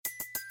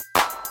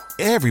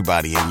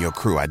Everybody in your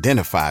crew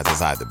identifies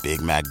as either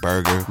Big Mac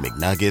Burger,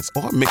 McNuggets,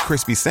 or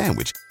McCrispy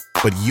Sandwich.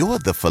 But you're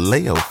the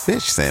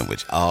Filet-O-Fish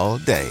Sandwich all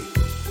day.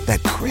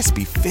 That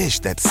crispy fish,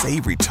 that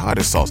savory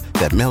tartar sauce,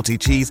 that melty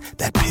cheese,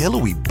 that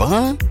pillowy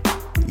bun.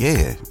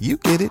 Yeah, you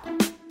get it.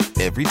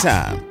 Every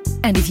time.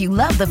 And if you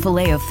love the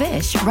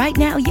Filet-O-Fish, right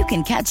now you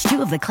can catch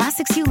two of the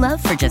classics you love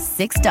for just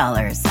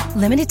 $6.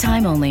 Limited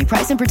time only.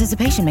 Price and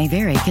participation may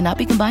vary. Cannot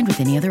be combined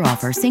with any other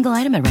offer. Single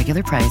item at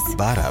regular price.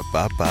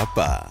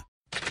 Ba-da-ba-ba-ba.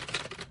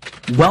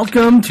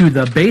 Welcome to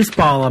the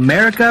Baseball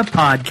America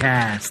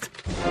podcast.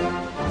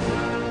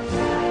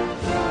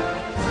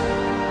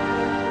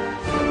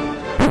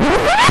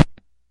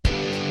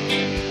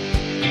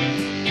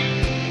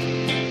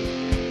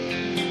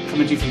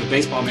 Coming to you from the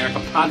Baseball America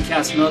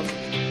podcast nook.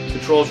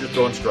 Controls, you're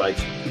throwing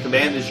strikes.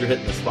 Command is you're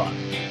hitting the spot.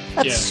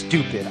 That's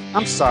stupid.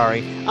 I'm sorry.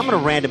 I'm going to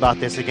rant about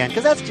this again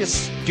because that's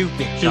just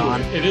stupid,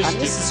 John. It is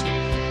stupid.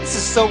 This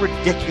is so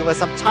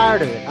ridiculous. I'm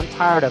tired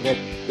of it.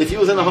 If he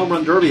was in the home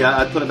run derby,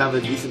 I'd put him out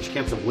with a decent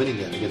chance of winning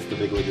it against the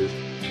big leaguers.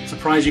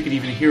 Surprised you could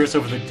even hear us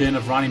over the din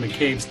of Ronnie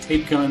McCabe's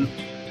tape gun.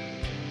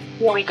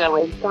 Here we go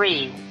in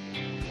 3,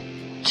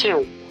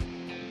 2,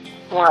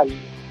 1.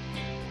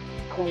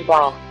 Play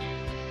ball.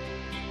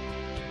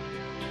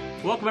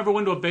 Welcome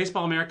everyone to a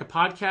Baseball America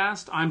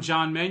podcast. I'm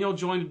John Manuel,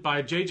 joined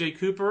by JJ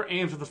Cooper,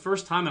 and for the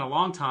first time in a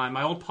long time,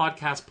 my old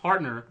podcast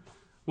partner,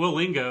 Will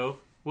Lingo.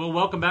 Will,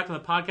 welcome back to the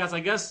podcast.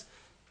 I guess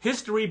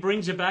history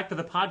brings you back to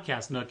the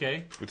podcast nook,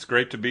 eh? It's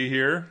great to be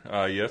here.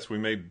 Yes, we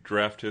made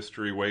draft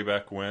history way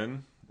back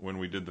when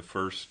we did the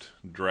first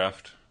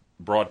draft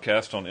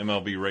broadcast on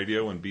MLB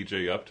radio, and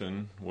B.J.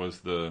 Upton was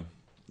the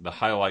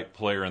highlight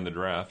player in the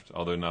draft,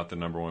 although not the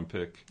number one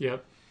pick.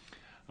 Yep.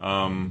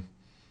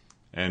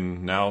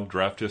 And now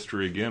draft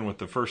history again with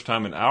the first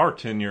time in our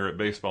tenure at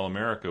Baseball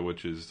America,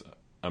 which is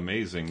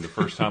amazing. The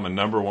first time a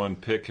number one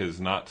pick has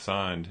not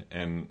signed,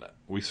 and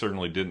we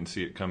certainly didn't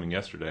see it coming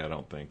yesterday, I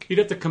don't think. You'd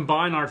have to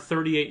combine our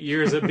 38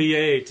 years at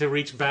BA to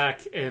reach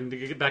back and to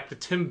get back to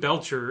Tim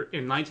Belcher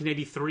in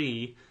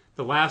 1983,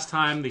 the last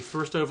time the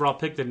first overall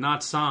pick did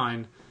not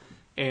sign,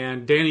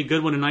 and Danny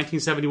Goodwin in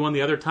 1971,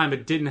 the other time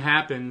it didn't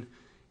happen.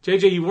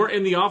 JJ, you weren't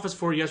in the office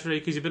for yesterday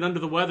because you've been under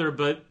the weather,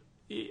 but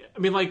I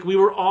mean, like, we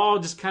were all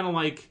just kind of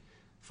like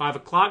 5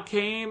 o'clock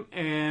came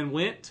and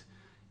went,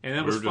 and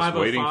then it was 5:05. We were just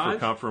waiting for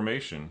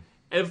confirmation.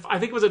 I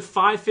think it was at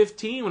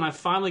 5:15 when I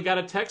finally got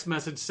a text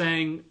message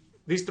saying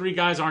these three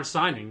guys aren't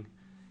signing,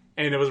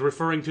 and it was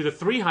referring to the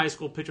 3 high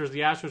school pitchers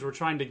the Astros were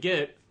trying to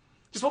get.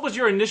 Just what was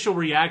your initial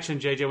reaction,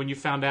 JJ, when you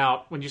found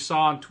out, when you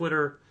saw on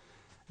Twitter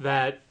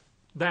that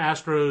the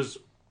Astros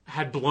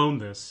had blown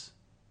this?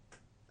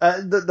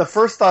 The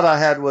first thought I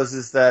had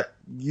is that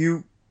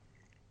you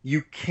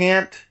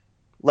can't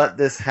let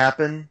this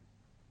happen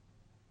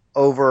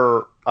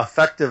over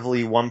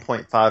effectively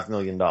 $1.5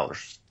 million.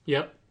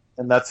 Yep.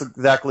 And that's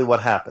exactly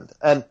what happened.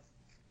 And,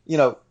 you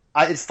know,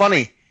 it's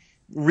funny,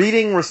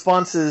 reading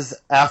responses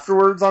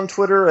afterwards on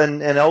Twitter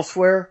and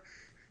elsewhere,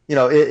 you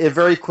know, it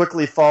very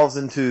quickly falls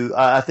into,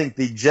 I think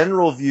the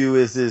general view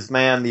is,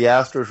 man, the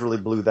Astros really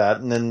blew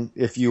that. And then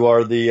if you are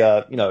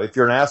if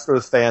you're an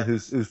Astros fan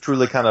who's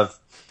truly kind of,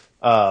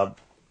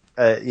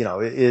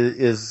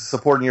 is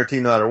supporting your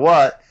team no matter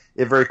what,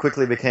 it very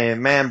quickly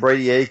became, man,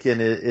 Brady Aiken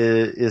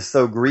is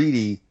so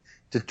greedy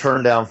to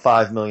turn down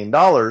 $5 million.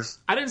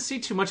 I didn't see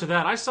too much of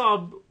that. I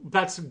saw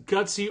that's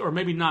gutsy or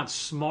maybe not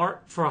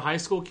smart for a high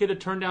school kid to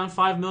turn down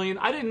 $5 million.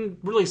 I didn't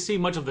really see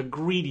much of the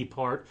greedy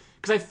part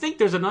because I think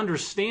there's an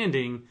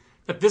understanding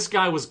that this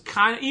guy was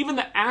kind of, even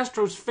the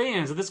Astros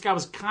fans, that this guy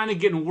was kind of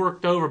getting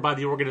worked over by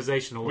the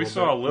organization a little bit. We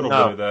saw a little bit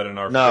of that in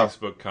our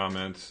Facebook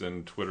comments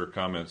and Twitter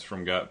comments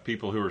from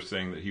people who were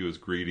saying that he was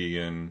greedy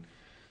and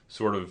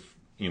sort of,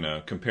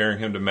 comparing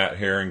him to Matt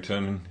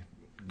Harrington,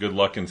 good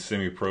luck in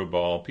semi-pro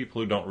ball,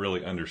 people who don't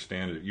really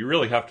understand it. You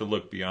really have to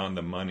look beyond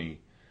the money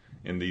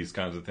in these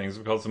kinds of things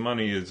because the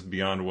money is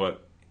beyond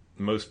what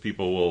most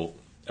people will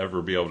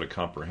ever be able to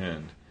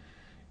comprehend.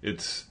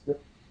 It's,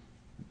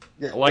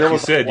 like you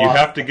said, you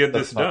have to get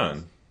this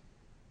done.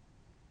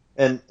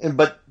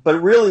 But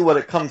really what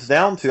it comes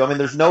down to, I mean,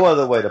 there's no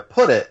other way to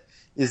put it,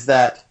 is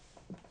that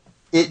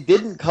it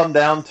didn't come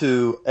down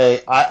to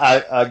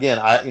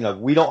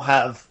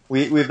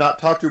we've not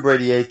talked to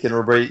Brady Aiken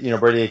or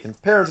Brady Aiken's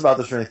parents about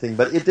this or anything,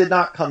 but it did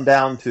not come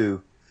down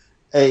to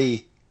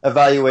a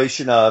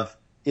evaluation of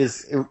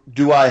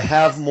do I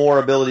have more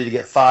ability to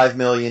get $5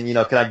 million?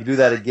 Can I do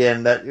that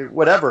again?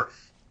 Whatever.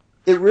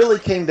 It really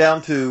came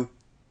down to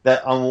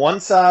that on one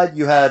side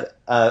you had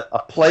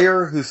a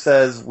player who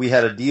says we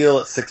had a deal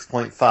at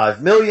 $6.5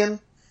 million,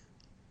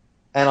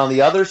 and on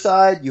the other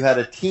side you had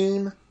a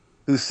team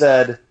who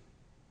said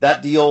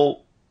that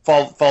deal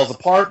falls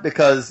apart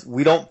because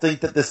we don't think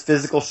that this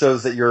physical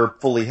shows that you're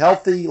fully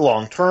healthy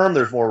long term.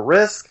 There's more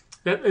risk.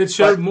 It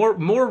showed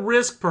more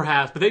risk,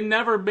 perhaps, but they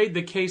never made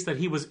the case that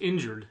he was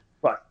injured.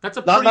 Right. That's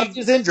not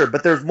just injured,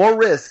 but there's more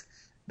risk.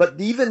 But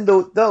even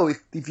though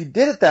if you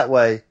did it that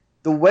way,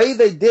 the way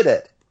they did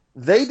it,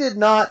 they did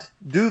not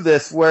do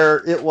this where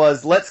it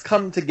was let's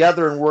come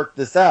together and work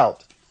this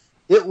out.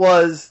 It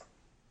was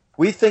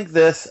we think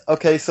this.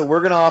 Okay, so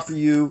we're going to offer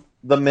you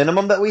the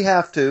minimum that we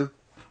have to,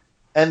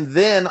 and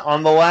then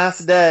on the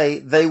last day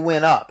they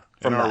went up.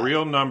 And our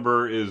real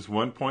number is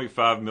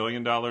 $1.5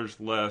 million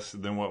less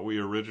than what we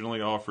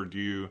originally offered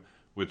you,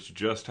 which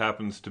just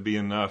happens to be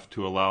enough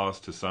to allow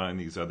us to sign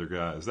these other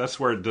guys. That's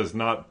where it does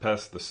not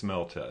pass the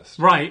smell test.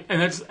 Right,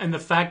 and the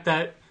fact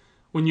that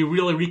when you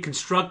really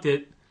reconstruct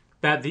it,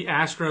 that the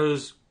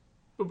Astros,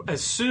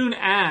 as soon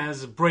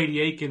as Brady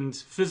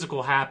Aiken's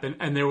physical happened,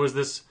 and there was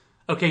this,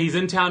 okay, he's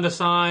in town to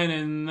sign,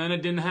 and then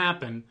it didn't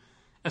happen.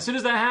 As soon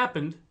as that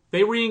happened,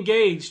 they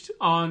re-engaged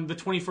on the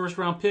 21st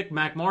round pick,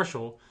 Mac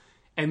Marshall,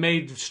 and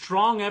made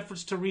strong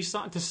efforts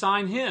to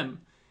sign him,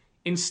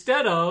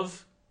 instead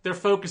of their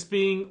focus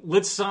being,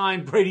 let's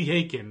sign Brady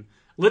Aiken.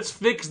 Let's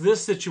fix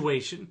this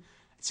situation.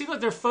 It seems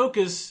like their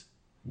focus,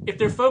 if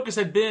their focus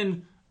had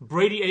been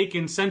Brady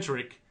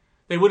Aiken-centric,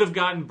 they would have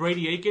gotten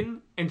Brady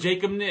Aiken and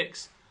Jacob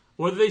Nix.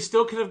 Whether they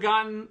still could have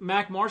gotten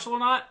Mac Marshall or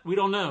not, we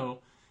don't know.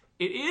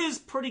 It is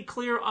pretty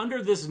clear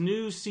under this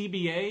new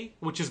CBA,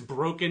 which is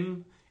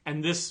broken,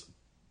 and this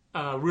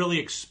really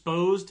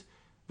exposed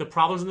the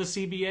problems in the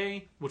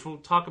CBA, which we'll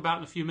talk about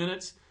in a few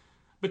minutes.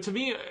 But to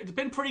me, it's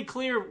been pretty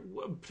clear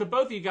to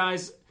both of you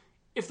guys,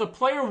 if the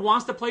player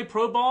wants to play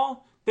pro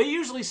ball, they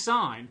usually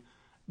sign.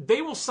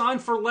 They will sign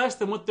for less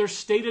than what their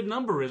stated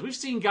number is. We've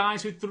seen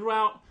guys who threw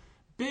out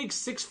big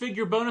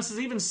six-figure bonuses,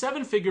 even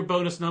seven-figure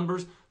bonus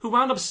numbers, who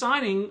wound up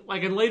signing,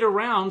 like in later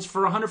rounds,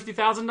 for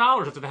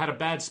 $150,000 after they had a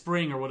bad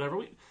spring or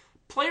whatever.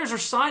 Players are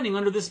signing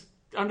under this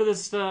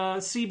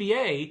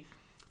CBA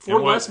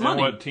for less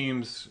money. And what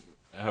teams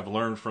have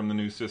learned from the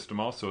new system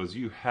also is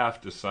you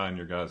have to sign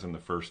your guys in the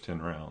first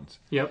 10 rounds.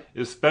 Yep.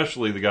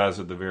 Especially the guys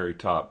at the very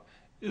top.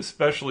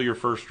 Especially your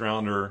first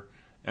rounder,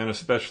 and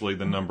especially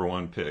the number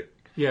one pick.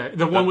 Yeah,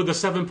 the one with the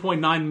 $7.9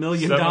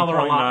 million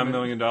allotment. $7.9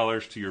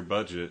 million to your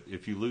budget.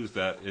 If you lose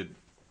that, it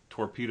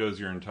torpedoes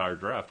your entire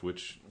draft,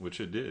 which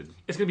it did.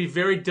 It's going to be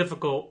very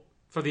difficult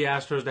for the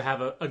Astros to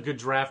have a good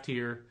draft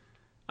here.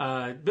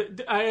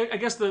 But I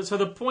guess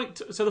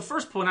the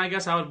first point I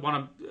guess I would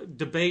want to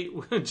debate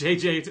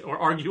JJ or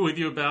argue with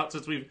you about,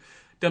 since we've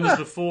done this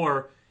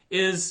before,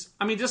 is,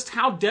 I mean, just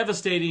how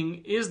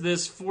devastating is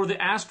this for the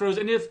Astros?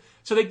 And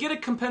so they get a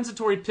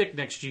compensatory pick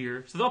next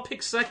year, so they'll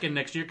pick second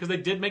next year because they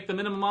did make the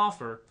minimum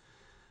offer.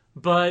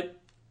 But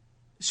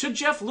should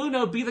Jeff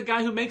Luhnow be the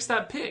guy who makes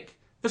that pick?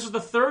 This was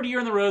the third year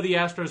in a row the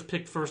Astros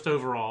picked first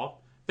overall.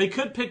 They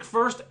could pick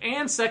first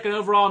and second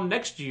overall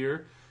next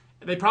year.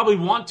 They probably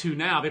want to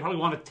now. They probably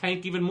want to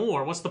tank even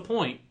more. What's the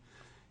point?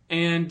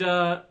 And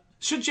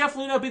should Jeff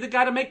Luhnow be the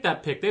guy to make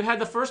that pick? They've had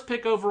the first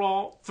pick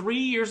overall 3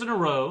 years in a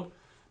row.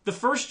 The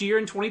first year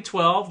in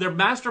 2012, their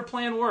master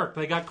plan worked.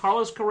 They got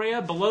Carlos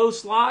Correa below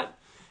slot,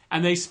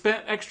 and they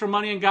spent extra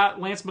money and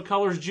got Lance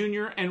McCullers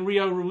Jr. and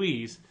Rio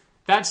Ruiz.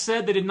 That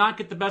said, they did not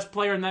get the best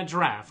player in that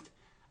draft.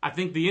 I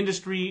think the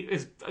industry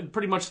is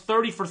pretty much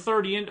 30 for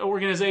 30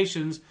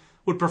 organizations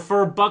would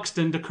prefer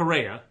Buxton to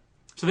Correa.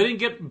 So they didn't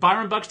get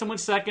Byron Buxton went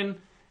second.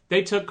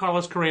 They took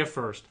Carlos Correa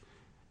first.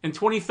 In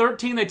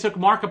 2013, they took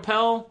Mark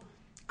Appel.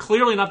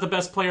 Clearly not the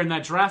best player in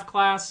that draft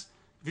class.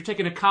 If you're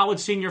taking a college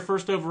senior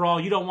first overall,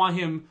 you don't want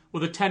him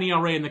with a 10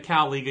 ERA in the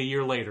Cal League a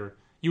year later.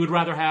 You would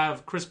rather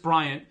have Chris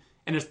Bryant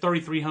and his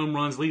 33 home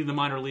runs leading the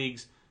minor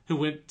leagues, who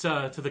went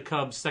to the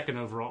Cubs second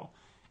overall.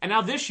 And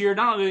now this year,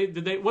 not only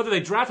did they, whether they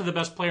drafted the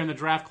best player in the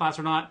draft class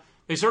or not,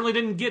 they certainly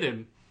didn't get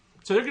him.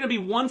 So they're going to be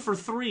 1 for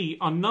 3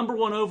 on number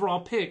 1 overall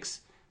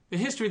picks. The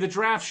history of the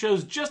draft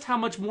shows just how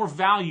much more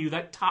value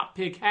that top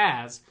pick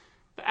has.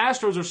 The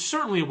Astros are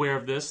certainly aware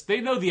of this.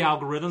 They know the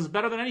algorithms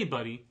better than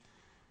anybody.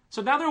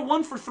 So now they're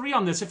 1 for 3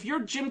 on this. If you're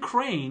Jim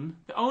Crane,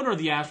 the owner of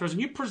the Astros,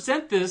 and you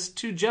present this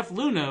to Jeff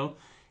Luhnow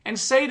and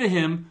say to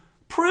him,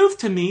 prove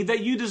to me that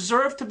you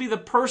deserve to be the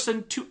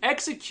person to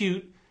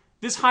execute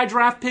this high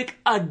draft pick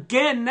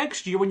again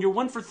next year when you're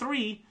 1 for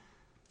 3,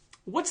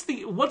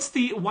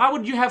 why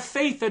would you have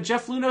faith that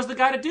Jeff Luhnow's the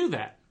guy to do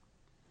that?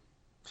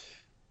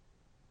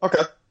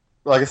 Okay.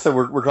 Like I said,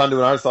 we're trying to do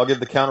an artist, so I'll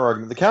give the counter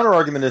argument. The counter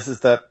argument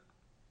is that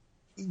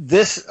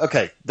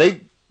the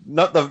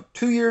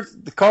 2 years,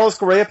 the Carlos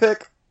Correa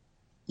pick,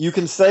 you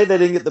can say they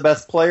didn't get the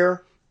best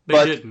player.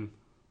 They didn't.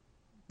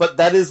 But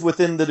that is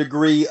within the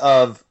degree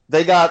of,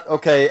 they got,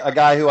 a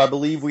guy who I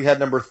believe we had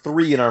number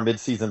 3 in our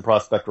midseason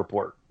prospect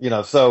report.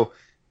 So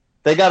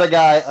they got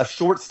a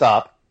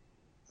shortstop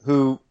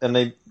and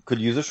they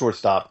could use a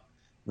shortstop.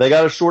 They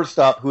got a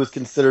shortstop who is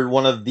considered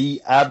one of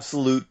the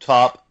absolute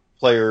top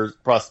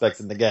prospects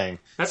in the game.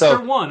 That's their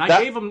one.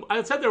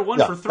 I said they're 1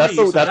 for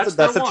 3. That's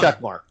a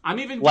check mark. I'm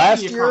even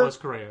giving you Carlos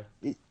Correa.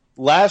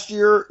 Last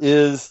year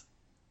is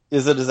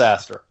a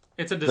disaster.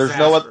 It's a disaster. There's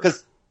no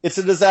because it's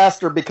a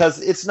disaster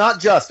because it's not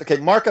just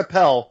Mark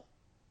Appel.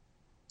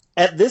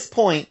 At this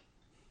point,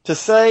 to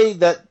say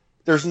that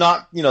there's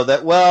not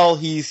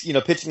he's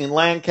pitching in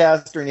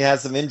Lancaster and he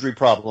has some injury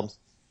problems.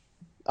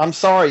 I'm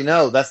sorry,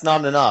 no, that's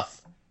not enough.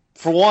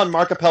 For one,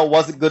 Mark Appel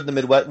wasn't good in the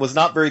Midwest. Was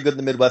not very good in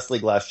the Midwest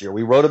League last year.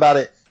 We wrote about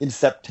it in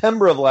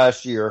September of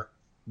last year,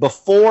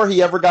 before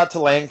he ever got to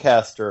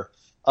Lancaster,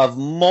 of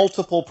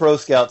multiple pro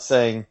scouts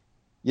saying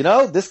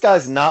this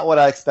guy's not what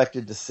I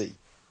expected to see.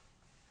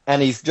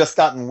 And he's just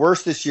gotten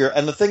worse this year.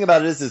 And the thing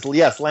about it is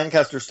yes,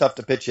 Lancaster's tough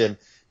to pitch in,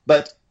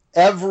 but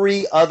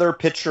every other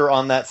pitcher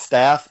on that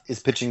staff is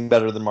pitching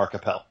better than Mark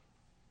Appel.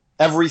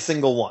 Every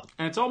single one.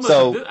 And it's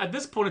almost at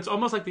this point, it's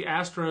almost like the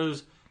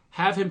Astros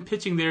have him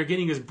pitching there,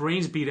 getting his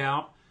brains beat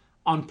out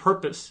on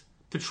purpose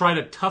to try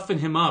to toughen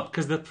him up,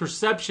 because the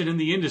perception in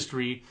the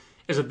industry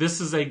is that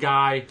this is a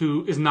guy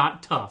who is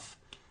not tough.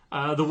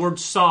 The word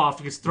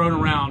soft gets thrown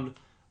around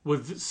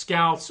with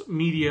scouts,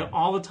 media,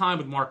 all the time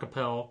with Mark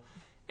Appel.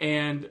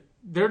 And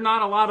there are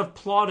not a lot of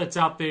plaudits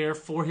out there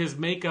for his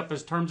makeup in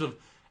terms of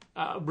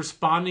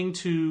responding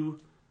to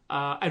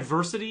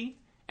adversity.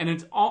 And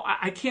it's all,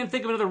 I can't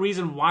think of another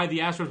reason why the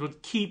Astros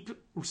would keep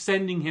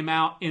sending him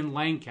out in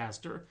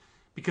Lancaster,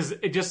 because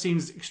it just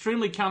seems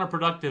extremely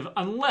counterproductive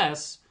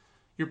unless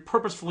you're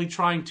purposefully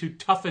trying to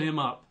toughen him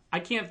up. I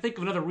can't think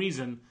of another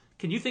reason.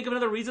 Can you think of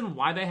another reason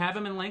why they have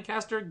him in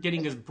Lancaster,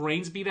 getting his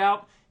brains beat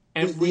out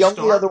every the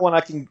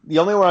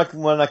only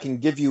one I can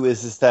give you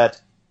is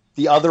that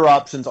the other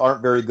options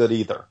aren't very good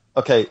either.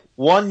 Okay,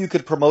 one, you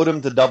could promote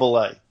him to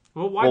Double-A.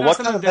 Well, why not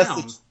send him down?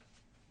 Message?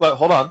 Well,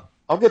 hold on.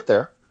 I'll get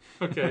there.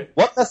 Okay.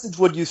 What message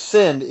would you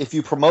send if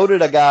you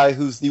promoted a guy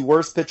who's the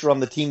worst pitcher on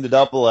the team to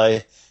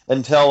Double-A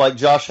and tell, like,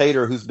 Josh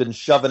Hader, who's been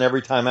shoving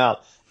every time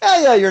out,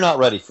 yeah, you're not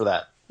ready for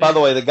that. By the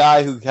way, the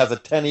guy who has a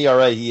 10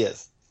 ERA, he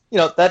is.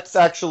 That's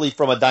actually,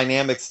 from a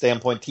dynamic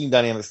standpoint, team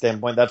dynamic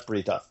standpoint, that's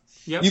pretty tough.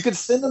 Yep. You could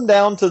send him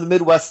down to the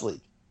Midwest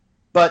League.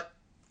 But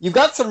you've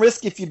got some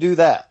risk if you do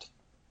that.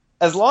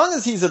 As long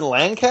as he's in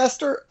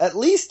Lancaster, at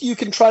least you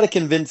can try to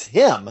convince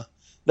him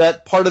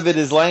that part of it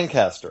is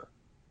Lancaster.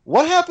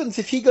 What happens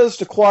if he goes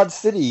to Quad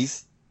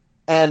Cities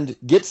and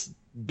gets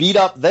beat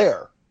up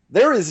there?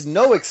 There is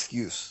no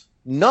excuse,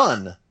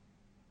 none,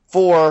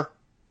 for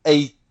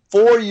a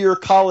 4-year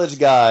college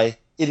guy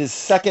in his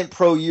second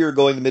pro year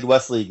going to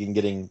Midwest League and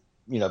getting,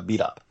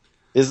 beat up.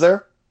 Is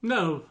there?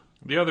 No.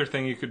 The other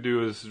thing you could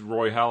do is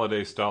Roy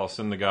Halladay style,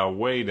 send the guy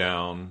way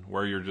down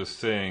where you're just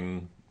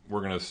saying,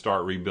 we're going to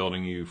start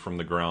rebuilding you from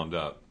the ground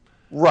up.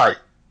 Right.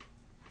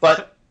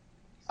 But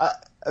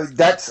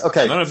that's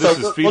okay. None of this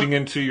is feeding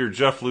into your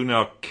Jeff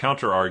Luhnow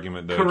counter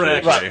argument, though.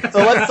 Correct. JJ.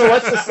 Right. So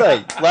let's just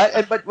say,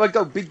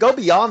 but go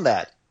beyond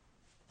that.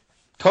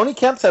 Tony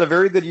Kemp's had a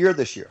very good year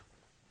this year.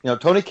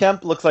 Tony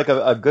Kemp looks like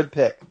a good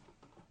pick,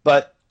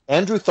 but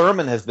Andrew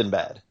Thurman has been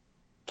bad.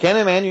 Ken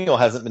Emanuel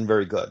hasn't been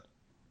very good.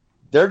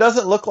 There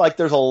doesn't look like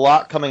there's a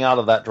lot coming out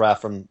of that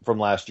draft from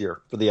last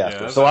year for the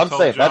Astros. So I'm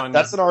saying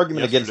that's an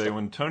argument against it.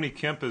 When Tony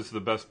Kemp is the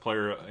best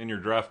player in your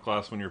draft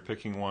class when you're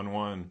picking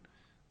 1-1,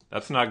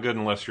 that's not good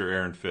unless you're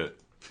Aaron Fitt.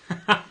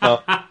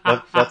 No,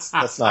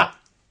 that's not.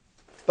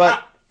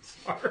 But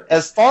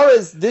as far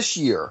as this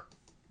year,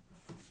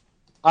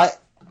 because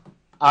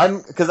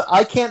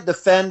I can't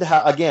defend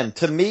how, again,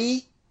 to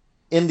me,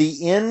 in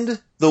the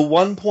end, the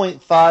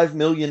 $1.5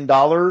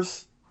 million,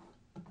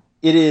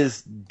 it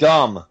is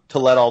dumb to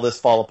let all this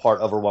fall apart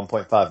over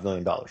 $1.5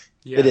 million.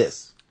 Yes. It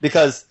is.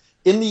 Because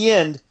in the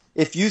end,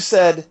 if you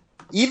said,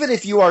 even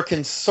if you are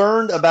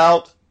concerned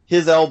about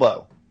his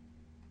elbow,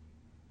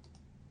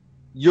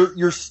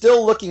 you're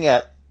still looking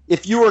at,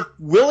 if you are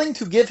willing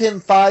to give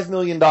him $5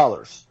 million,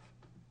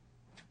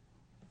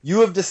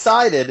 you have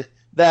decided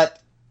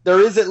that there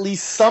is at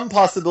least some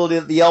possibility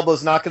that the elbow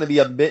is not going to be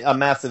a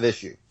massive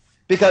issue.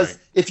 Because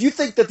if you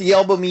think that the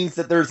elbow means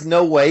that there's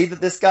no way that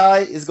this guy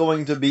is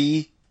going to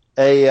be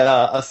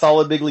a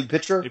solid big league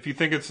pitcher, if you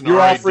think it's you're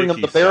offering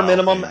him the bare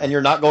minimum and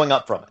you're not going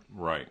up from it.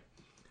 Right.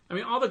 I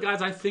mean, all the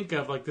guys I think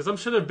of like this, I'm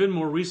sure there have been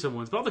more recent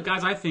ones, but all the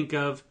guys I think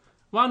of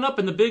wound up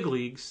in the big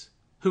leagues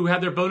who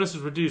had their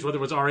bonuses reduced, whether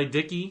it was R.A.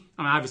 Dickey.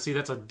 I mean, obviously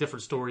that's a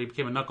different story. He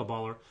became a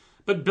knuckleballer.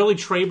 But Billy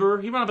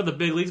Traber, he wound up in the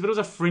big leagues, but it was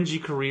a fringy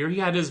career. He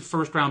had his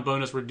first-round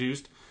bonus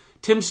reduced.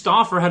 Tim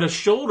Stauffer had a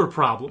shoulder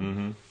problem.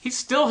 Mm-hmm. He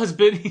still has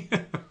been...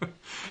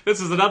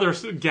 This is another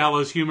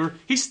gallows humor.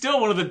 He's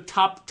still one of the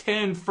top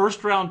 10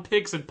 first-round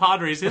picks in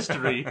Padres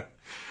history.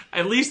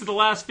 At least in the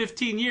last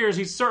 15 years,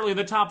 he's certainly in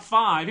the top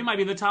 5. He might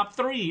be in the top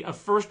 3 of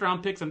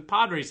first-round picks in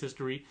Padres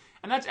history.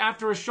 And that's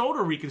after a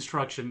shoulder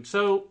reconstruction.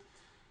 So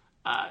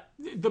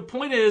the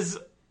point is,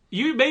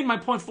 you made my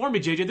point for me,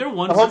 JJ. They're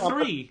 1 for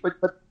 3.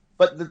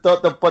 But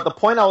the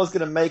point I was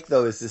going to make,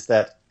 though, is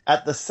that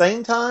at the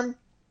same time,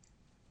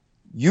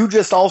 you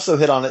just also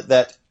hit on it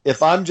that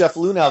if I'm Jeff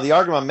Luhnow, the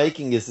argument I'm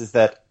making is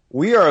that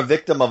we are a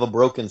victim of a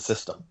broken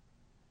system,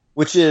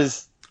 which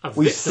is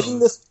we've seen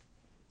this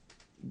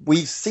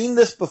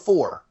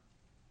before.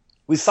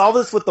 We saw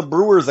this with the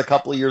Brewers a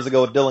couple of years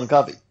ago with Dylan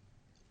Covey,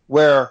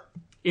 where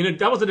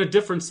that was in a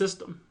different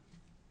system,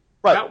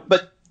 right?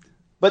 But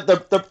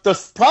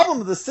the problem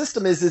with the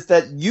system is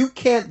that you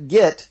can't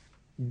get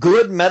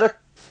good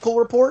medical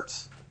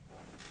reports.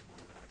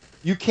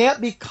 You can't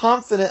be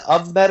confident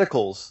of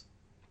medicals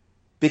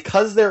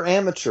because they're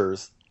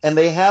amateurs and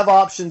they have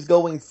options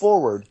going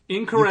forward.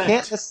 Incorrect. You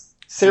can't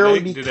necessarily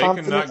be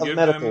confident not of give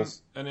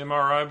medicals. Him an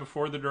MRI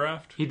before the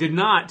draft? He did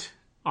not.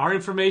 Our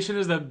information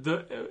is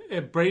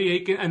that Brady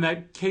Aiken and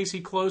that Casey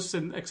Close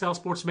and Excel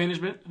Sports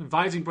Management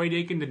advising Brady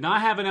Aiken did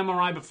not have an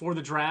MRI before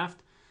the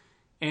draft,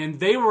 and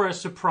they were as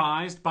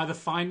surprised by the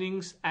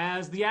findings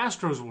as the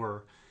Astros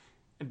were.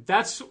 And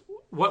that's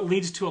what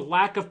leads to a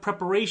lack of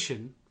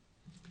preparation.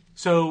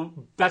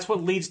 So that's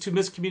what leads to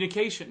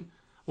miscommunication.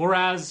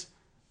 Whereas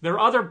there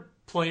are other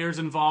players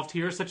involved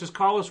here, such as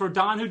Carlos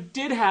Rodon, who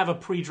did have a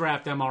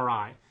pre-draft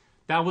MRI.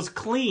 That was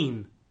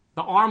clean.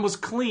 The arm was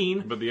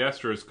clean. But the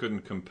Astros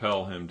couldn't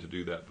compel him to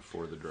do that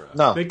before the draft.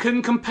 No. They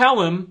couldn't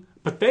compel him,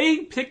 but they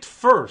picked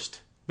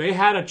first. They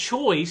had a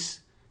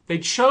choice. They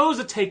chose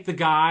to take the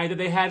guy that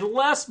they had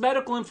less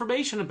medical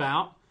information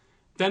about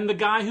than the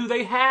guy who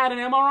they had an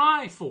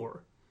MRI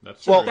for.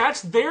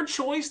 That's their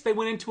choice. They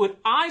went into it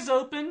eyes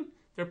open.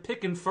 They're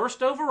picking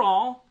first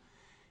overall.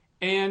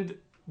 And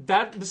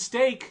that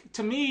mistake,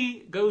 to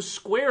me, goes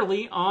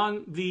squarely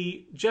on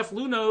the Jeff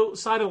Luhnow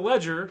side of the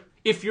ledger.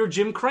 If you're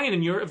Jim Crane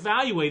and you're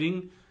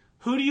evaluating,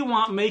 who do you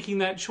want making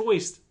that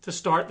choice to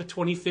start the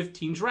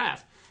 2015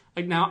 draft?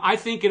 Now, I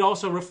think it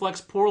also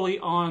reflects poorly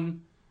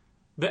on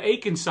the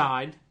Aiken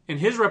side and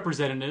his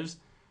representatives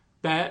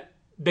that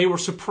they were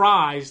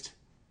surprised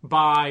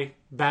by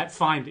that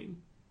finding.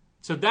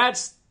 So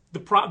that's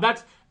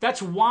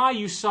why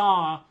you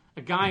saw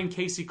a guy in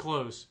Casey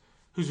Close,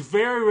 who's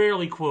very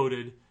rarely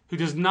quoted, who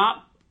does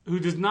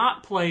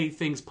not play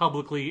things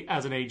publicly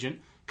as an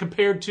agent,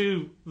 compared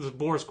to the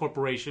Boras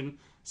Corporation.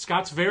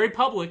 Scott's very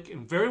public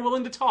and very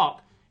willing to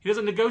talk. He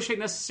doesn't negotiate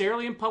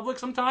necessarily in public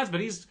sometimes,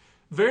 but he's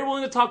very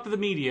willing to talk to the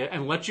media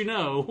and let you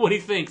know what he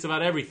thinks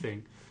about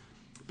everything.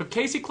 But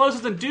Casey Close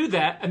doesn't do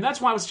that, and that's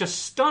why I was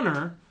just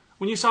stunner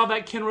when you saw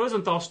that Ken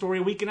Rosenthal story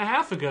a week and a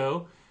half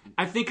ago.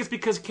 I think it's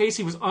because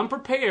Casey was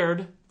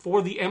unprepared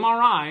for the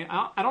MRI.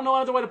 I don't know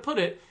another way to put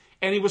it.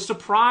 And he was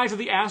surprised that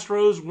the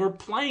Astros were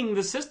playing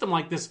the system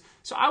like this.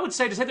 So I would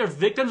say to say they're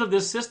victims of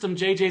this system,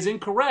 JJ, is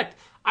incorrect.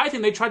 I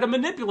think they tried to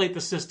manipulate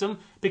the system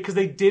because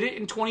they did it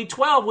in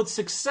 2012 with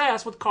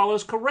success with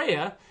Carlos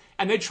Correa,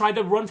 and they tried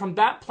to run from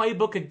that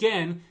playbook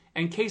again.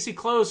 And Casey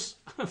Close,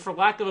 for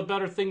lack of a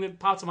better thing that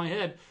pops in my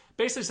head,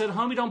 basically said,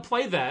 homie, don't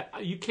play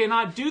that. You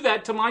cannot do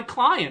that to my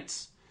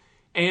clients.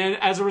 And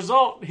as a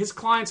result, his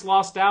clients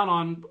lost out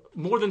on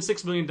more than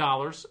 $6 million.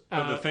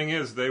 But the thing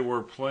is, they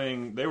were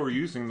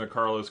using the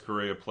Carlos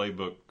Correa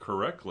playbook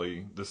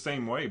correctly, the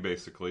same way,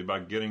 basically, by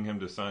getting him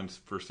to sign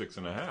for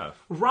 $6.5.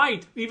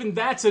 Right. Even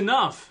that's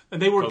enough.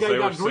 And they were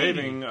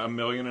saving $1.5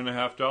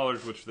 million,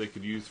 which they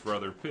could use for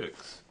other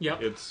picks.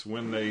 Yep. It's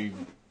when they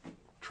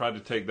tried to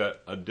take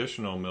that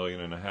additional $1.5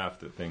 million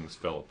that things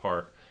fell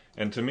apart.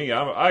 And to me,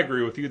 I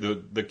agree with you.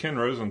 The Ken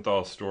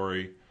Rosenthal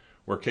story,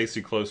 where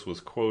Casey Close was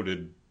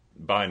quoted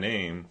by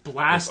name,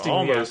 blasting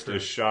almost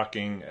as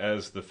shocking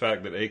as the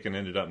fact that Aiken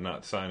ended up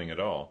not signing at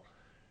all.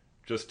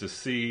 Just to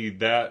see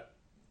that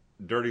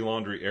dirty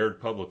laundry aired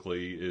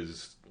publicly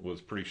was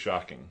pretty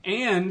shocking.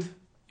 And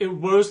it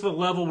rose to the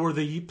level where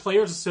the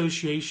Players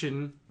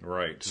Association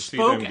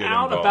spoke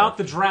out about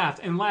the draft.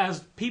 And as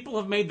people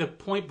have made the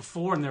point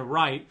before, and they're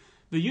right,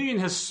 the union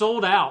has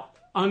sold out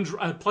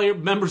player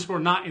members who are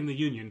not in the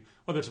union,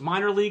 whether it's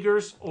minor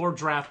leaguers or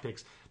draft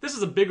picks. This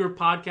is a bigger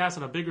podcast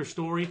and a bigger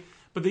story.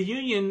 But the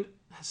union,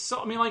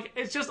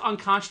 it's just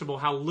unconscionable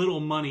how little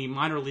money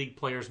minor league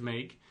players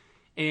make.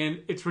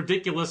 And it's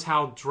ridiculous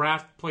how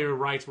draft player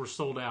rights were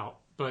sold out.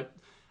 But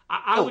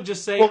I would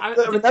just say...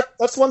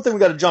 that's one thing we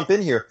got to jump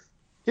in here.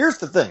 Here's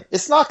the thing.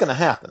 It's not going to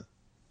happen.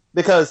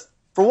 Because,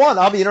 for one,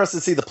 I'll be interested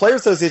to see the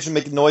Players Association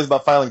making noise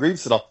about filing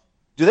grievances at all.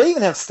 Do they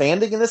even have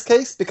standing in this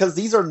case? Because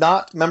these are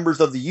not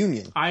members of the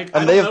union. I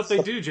don't know if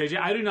they do, JJ.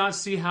 I do not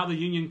see how the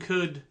union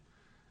could...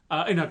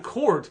 in a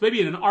court,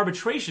 maybe in an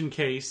arbitration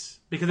case,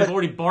 because they've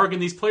already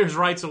bargained these players'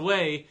 rights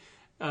away.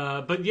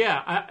 But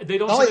yeah, they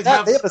don't. They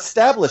have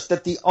established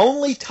that the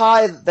only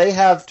tie that they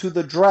have to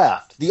the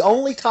draft, the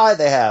only tie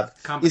they have,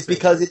 is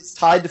because it's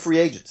tied to free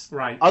agents.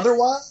 Right.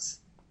 Otherwise,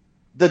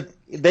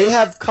 they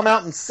have come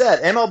out and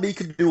said MLB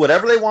could do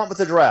whatever they want with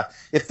the draft.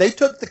 If they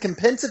took the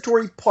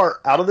compensatory part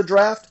out of the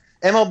draft,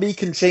 MLB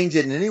can change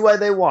it in any way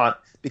they want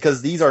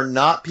because these are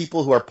not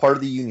people who are part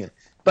of the union.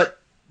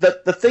 But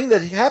the thing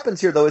that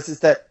happens here, though, is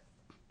that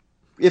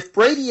if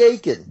Brady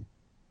Aiken,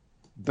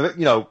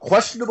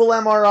 questionable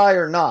MRI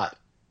or not,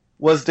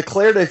 was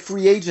declared a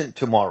free agent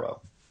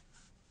tomorrow,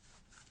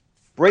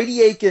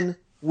 Brady Aiken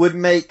would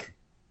make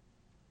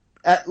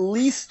at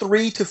least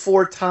 3 to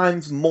 4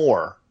 times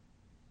more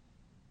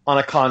on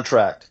a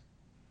contract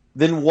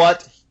than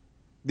what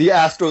the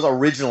Astros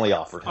originally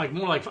offered him.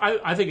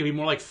 I think it'd be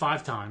more like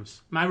 5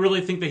 times. I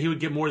really think that he would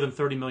get more than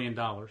 $30 million.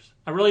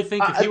 I really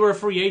think if he were a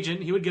free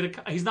agent, he would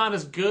get he's not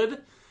as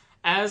good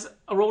as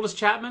Aroldis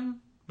Chapman,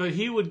 but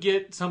he would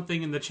get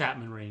something in the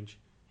Chapman range.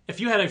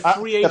 If you had a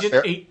free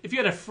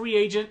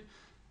agent,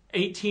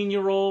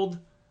 18-year-old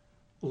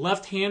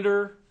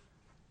left-hander,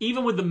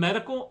 even with the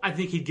medical, I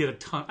think he'd get a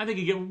ton. I think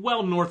he'd get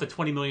well north of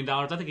 $20 million.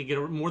 I think he'd get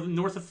more than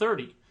north of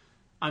 30.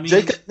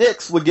 Jacob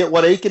Nix would get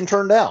what Aiken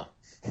turned down.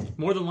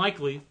 More than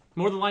likely.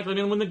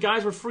 When the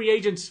guys were free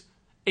agents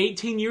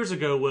 18 years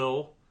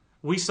ago,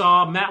 we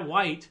saw Matt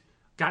White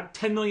got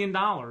 $10 million,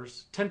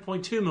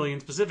 $10.2 million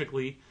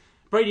specifically.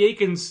 Brady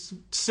Aiken's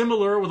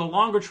similar with a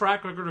longer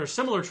track record or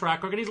similar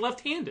track record. He's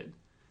left-handed.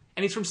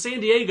 And he's from San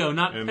Diego,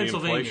 not Pennsylvania.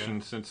 And the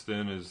inflation since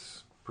then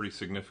is pretty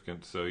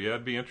significant. So, yeah,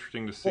 it'd be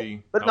interesting to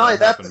see how that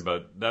happen.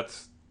 But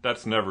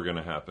that's never going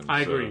to happen.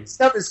 I agree.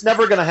 It's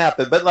never going to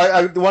happen.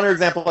 But the one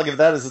example I'll give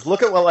that is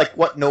look at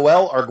what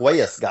Noel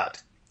Arguelles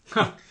got.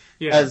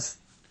 Yeah. As,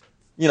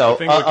 you know, the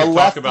thing we could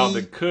talk about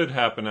that could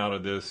happen out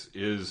of this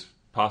is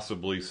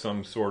possibly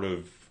some sort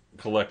of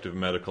collective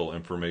medical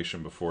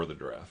information before the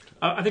draft.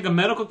 I think a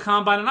medical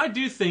combine, and I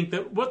do think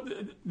that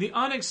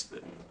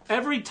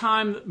every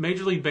time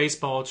Major League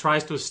Baseball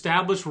tries to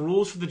establish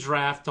rules for the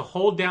draft to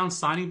hold down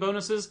signing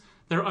bonuses,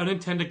 there are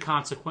unintended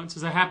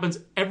consequences. That happens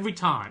every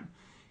time.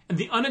 And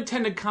the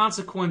unintended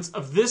consequence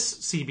of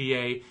this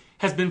CBA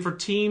has been for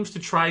teams to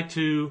try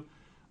to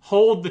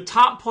hold the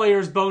top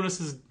players'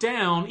 bonuses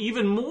down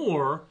even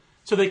more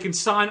so they can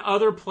sign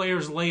other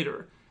players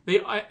later.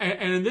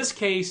 And in this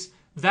case,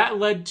 that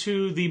led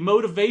to the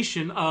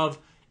motivation of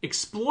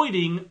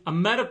exploiting a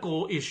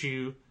medical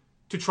issue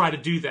to try to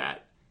do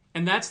that.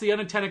 And that's the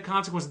unintended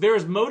consequence. There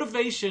is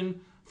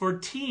motivation for a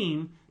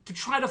team to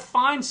try to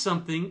find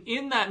something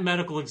in that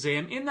medical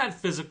exam, in that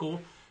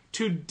physical,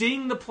 to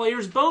ding the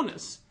player's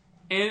bonus.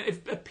 And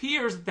it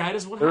appears that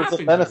is what happened.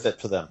 There's a benefit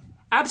to them.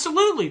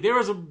 Absolutely.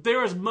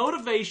 There is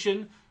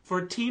motivation for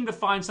a team to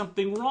find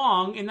something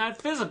wrong in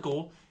that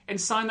physical and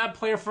sign that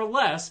player for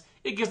less.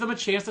 It gives them a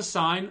chance to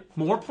sign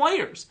more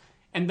players.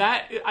 And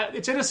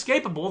it's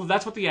inescapable that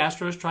that's what the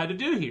Astros tried to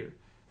do here.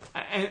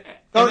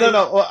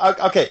 No.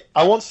 Okay,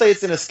 I won't say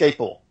it's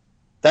inescapable.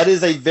 That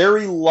is a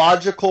very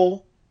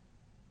logical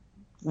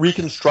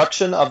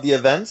reconstruction of the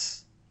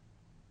events.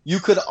 You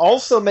could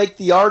also make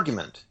the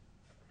argument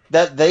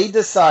that they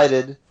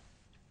decided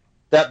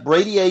that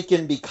Brady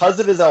Aiken, because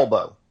of his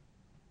elbow,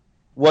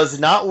 was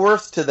not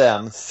worth to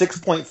them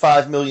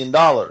 $6.5 million.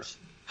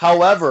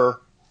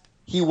 However,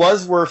 he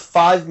was worth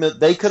 $5 million.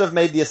 They could have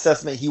made the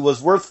assessment he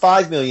was worth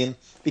 $5 million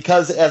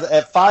because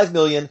at $5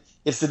 million,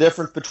 it's the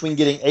difference between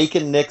getting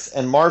Aiken, Nix,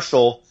 and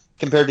Marshall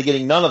compared to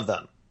getting none of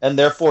them, and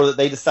therefore that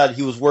they decided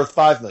he was worth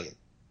 $5 million.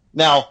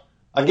 Now,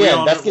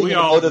 again, that's getting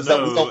into motives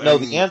that we don't know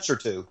the answer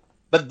to.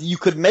 But you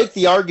could make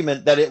the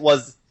argument that it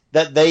was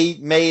that they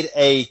made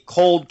a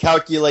cold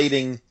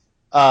calculating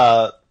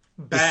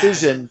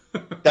decision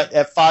that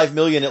at $5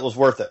 million it was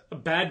worth it. A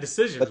bad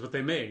decision is what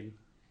they made.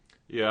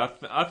 Yeah,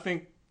 I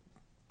think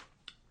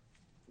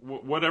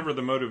whatever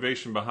the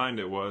motivation behind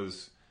it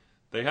was,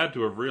 they had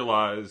to have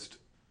realized,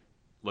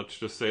 let's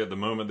just say at the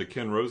moment the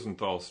Ken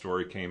Rosenthal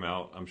story came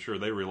out, I'm sure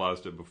they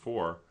realized it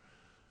before,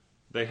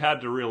 they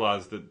had to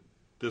realize that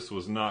this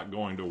was not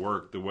going to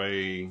work the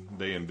way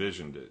they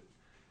envisioned it.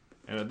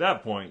 And at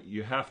that point,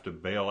 you have to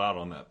bail out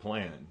on that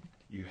plan.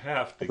 You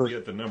have to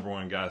get the number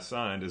one guy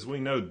signed. As we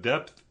know,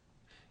 depth,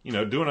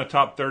 doing a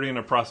top 30 in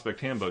a prospect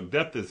handbook,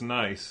 depth is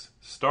nice.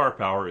 Star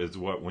power is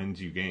what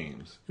wins you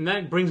games. And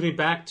that brings me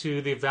back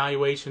to the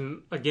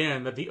evaluation,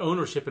 again, that the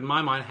ownership, in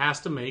my mind, has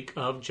to make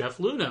of Jeff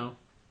Luhnow.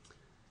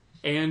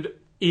 And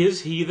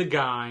is he the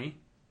guy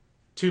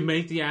to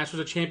make the Astros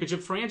a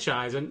championship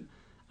franchise? And,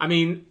 I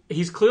mean,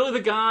 he's clearly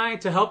the guy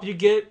to help you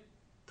get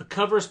the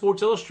cover of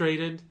Sports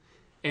Illustrated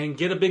and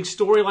get a big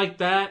story like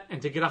that and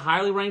to get a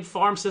highly ranked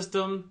farm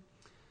system.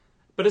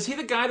 But is he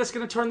the guy that's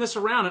going to turn this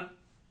around?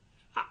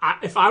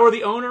 If I were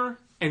the owner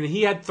and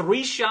he had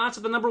 3 shots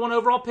at the number 1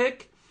 overall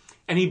pick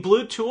and he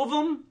blew 2 of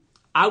them,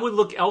 I would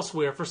look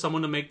elsewhere for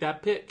someone to make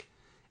that pick.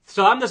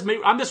 So I'm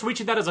just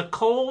reaching that as a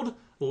cold,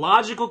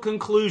 logical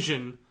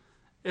conclusion.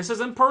 This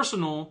isn't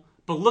personal,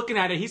 but looking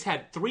at it, he's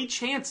had 3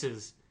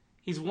 chances.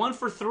 He's 1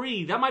 for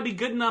 3. That might be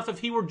good enough if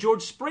he were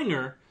George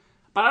Springer,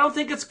 but I don't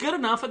think it's good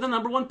enough at the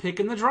number 1 pick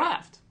in the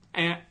draft.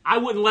 And I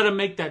wouldn't let him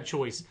make that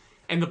choice.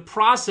 And the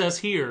process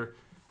here,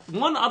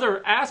 one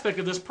other aspect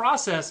of this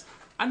process,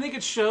 I think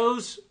it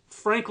shows,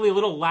 frankly, a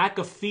little lack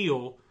of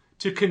feel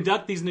to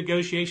conduct these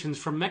negotiations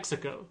from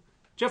Mexico.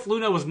 Jeff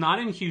Luhnow was not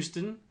in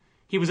Houston.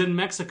 He was in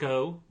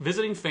Mexico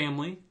visiting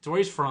family. That's where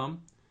he's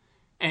from.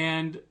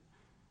 And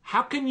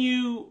how can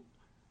you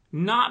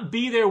not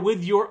be there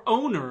with your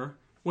owner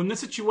when the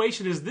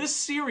situation is this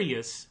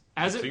serious?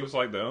 It seems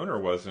like the owner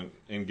wasn't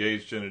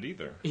engaged in it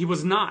either. He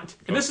was not.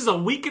 And this is a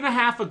week and a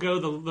half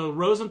ago. The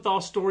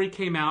Rosenthal story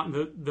came out and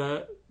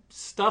the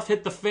stuff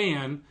hit the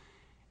fan.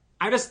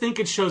 I just think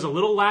it shows a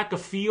little lack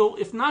of feel,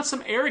 if not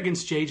some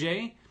arrogance,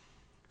 JJ,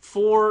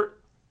 for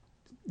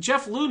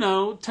Jeff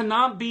Luhnow to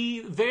not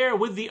be there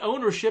with the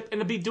ownership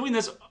and to be doing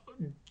this.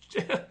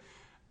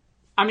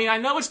 I mean, I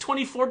know it's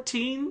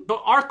 2014,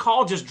 but our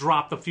call just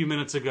dropped a few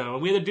minutes ago,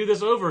 and we had to do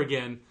this over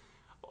again.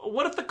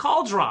 What if the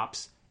call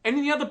drops? And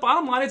then the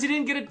bottom line is he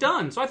didn't get it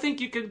done. So I think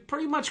you can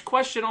pretty much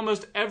question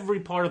almost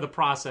every part of the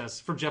process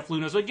for Jeff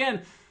Luhnow. So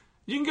again,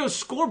 you can go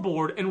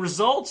scoreboard and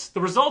results.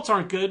 The results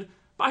aren't good.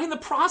 But I think the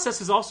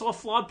process is also a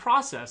flawed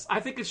process. I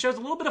think it shows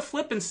a little bit of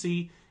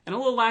flippancy and a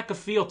little lack of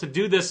feel to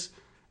do this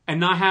and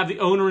not have the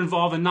owner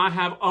involved and not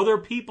have other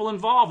people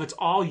involved. It's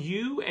all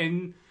you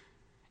and,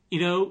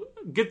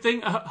 good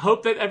thing.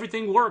 Hope that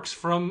everything works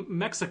from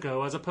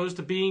Mexico as opposed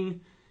to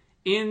being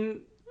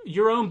in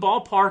your own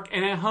ballpark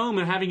and at home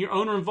and having your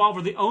owner involved,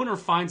 or the owner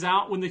finds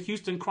out when the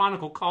Houston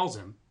Chronicle calls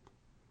him.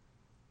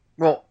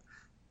 Well,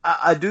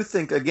 I do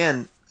think,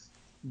 again,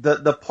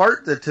 the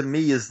part that to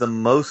me is the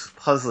most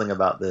puzzling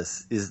about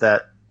this is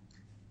that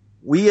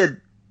we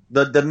had,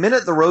 the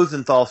minute the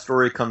Rosenthal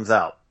story comes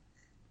out,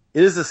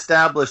 it is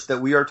established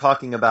that we are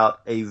talking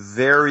about a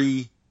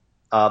very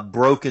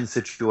broken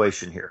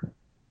situation here.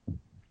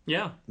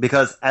 Yeah.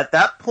 Because at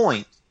that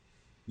point,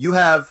 you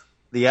have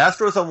the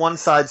Astros on one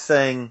side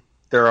saying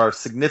there are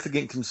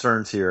significant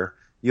concerns here.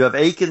 You have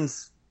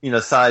Aiken's,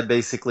 side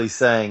basically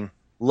saying,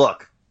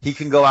 look, he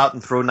can go out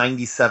and throw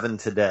 97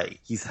 today.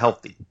 He's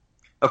healthy.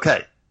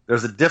 Okay,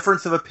 there's a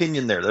difference of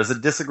opinion there. There's a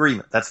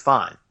disagreement. That's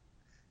fine.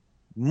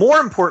 More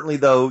importantly,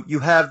 though, you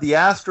have the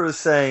Astros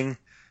saying,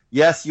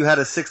 yes, you had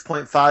a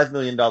 $6.5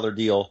 million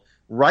deal.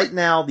 Right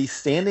now, the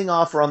standing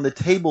offer on the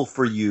table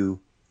for you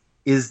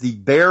is the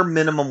bare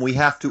minimum we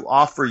have to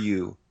offer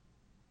you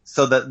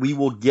so that we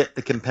will get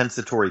the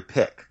compensatory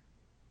pick.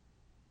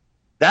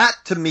 That,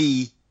 to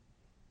me,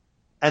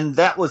 and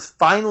that was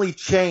finally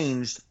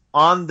changed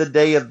on the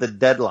day of the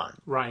deadline.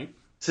 Right.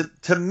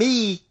 To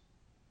me,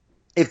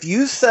 if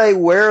you say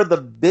where the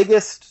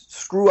biggest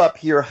screw-up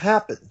here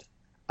happened,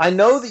 I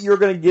know that you're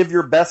going to give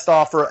your best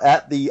offer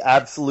at the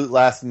absolute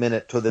last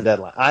minute to the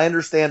deadline. I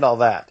understand all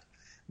that.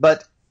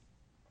 But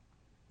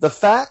the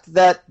fact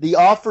that the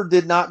offer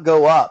did not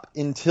go up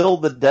until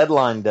the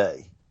deadline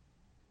day,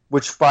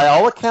 which by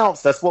all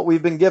accounts, that's what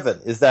we've been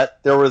given, is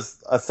that there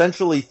was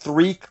essentially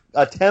 3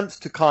 attempts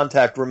to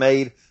contact were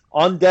made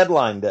on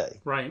deadline day.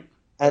 Right.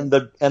 And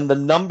the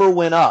number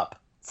went up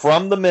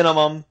from the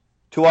minimum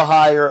to a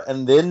higher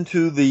and then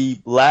to the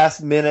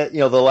last minute,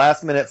 the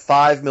last minute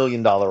 $5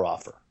 million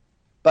offer.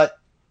 But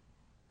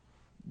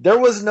there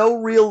was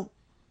that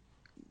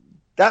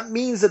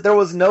means that there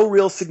was no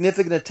real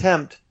significant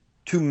attempt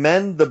to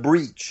mend the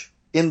breach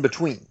in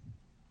between.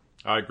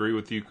 I agree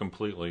with you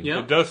completely. Yep.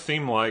 It does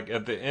seem like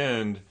at the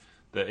end,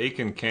 the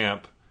Aiken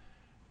camp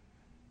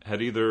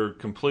had either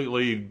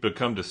completely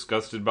become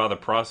disgusted by the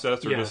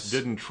process or just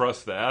didn't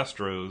trust the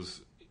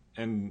Astros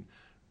and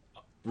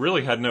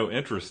really had no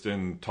interest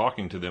in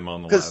talking to them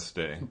on the last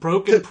day.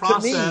 Broken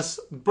process,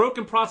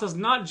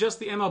 not just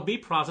the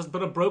MLB process,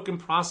 but a broken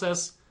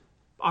process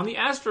on the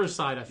Astros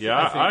side, I think. Yeah,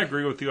 I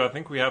agree with you. I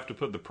think we have to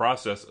put the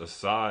process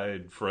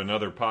aside for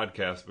another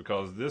podcast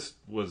because this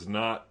was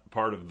not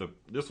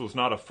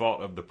a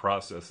fault of the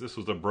process. This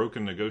was a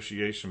broken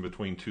negotiation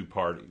between two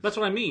parties. That's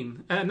what I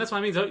mean. And that's what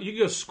I mean. So you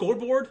can go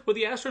scoreboard with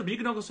the Astros, but you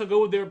can also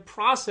go with their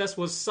process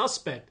was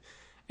suspect.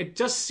 It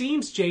just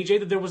seems, JJ,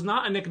 that there was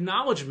not an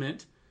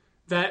acknowledgement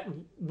that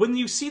when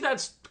you see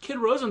that Kid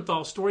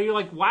Rosenthal story, you're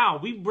like, wow,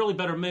 we really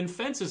better mend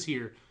fences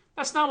here.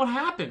 That's not what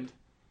happened.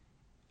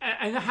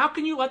 And how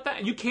can you let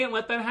that? You can't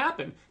let that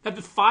happen. That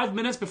the 5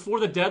 minutes before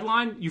the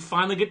deadline, you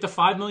finally get to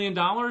 $5 million,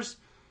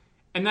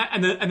 and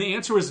the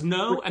answer is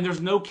no, and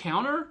there's no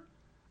counter.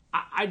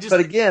 I just.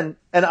 But again,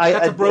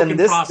 that's a broken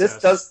process.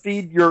 This does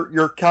feed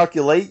your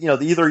calculate.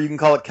 Either you can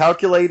call it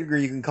calculated or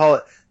you can call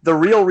it. The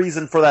real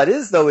reason for that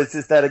is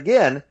that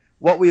again,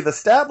 what we've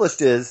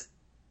established is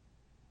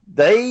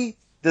they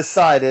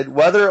decided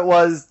whether it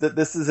was that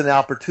this is an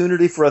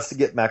opportunity for us to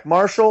get Mac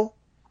Marshall,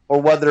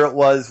 or whether it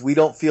was we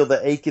don't feel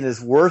that Aiken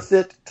is worth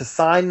it to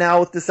sign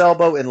now with this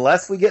elbow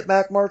unless we get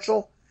Mac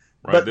Marshall.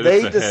 Right, but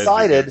they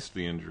decided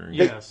the injury.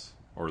 Yes.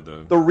 Or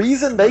the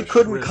reason they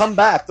couldn't come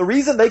back, the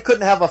reason they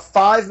couldn't have a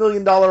 $5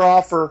 million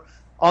offer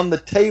on the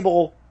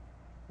table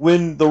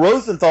when the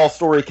Rosenthal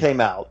story came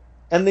out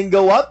and then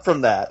go up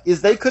from that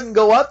is they couldn't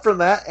go up from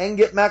that and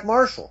get Mac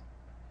Marshall.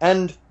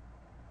 And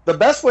the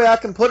best way I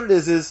can put it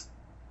is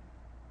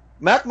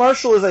Mac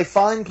Marshall is a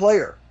fine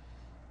player.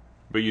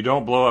 But you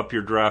don't blow up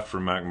your draft for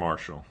Mac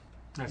Marshall.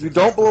 You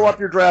don't blow up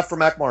your draft for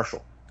Mac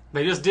Marshall.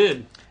 They just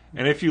did.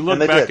 And if you look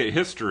back at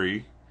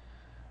history,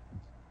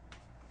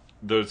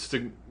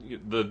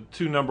 the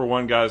 2 number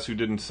 1 guys who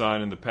didn't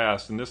sign in the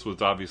past, and this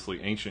was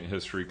obviously ancient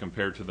history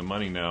compared to the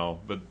money now,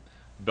 but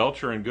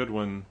Belcher and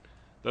Goodwin,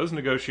 those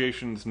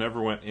negotiations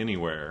never went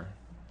anywhere.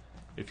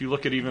 If you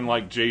look at even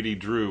like J.D.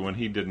 Drew when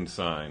he didn't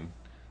sign,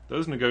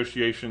 those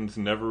negotiations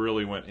never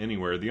really went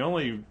anywhere. The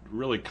only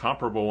really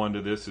comparable one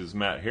to this is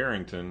Matt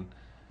Harrington.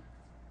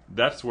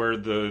 That's where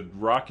the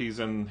Rockies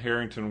and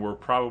Harrington were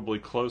probably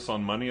close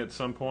on money at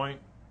some point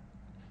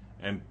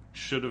and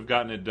should have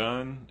gotten it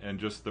done, and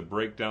just the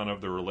breakdown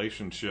of the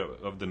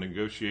relationship of the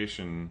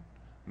negotiation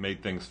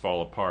made things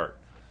fall apart.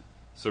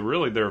 So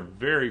really there are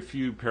very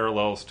few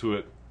parallels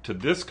to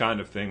this kind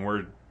of thing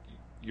where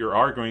you're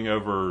arguing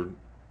over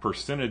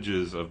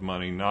percentages of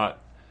money,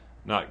 not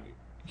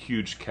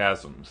huge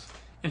chasms.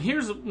 And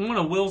here's one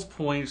of Will's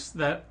points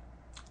that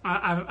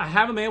I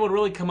haven't been able to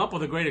really come up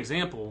with a great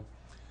example.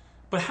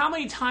 But how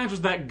many times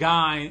was that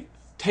guy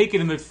taken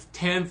in the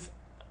 10th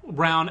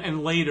round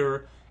and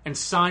later and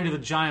signed to the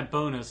giant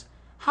bonus?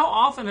 How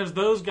often has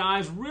those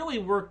guys really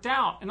worked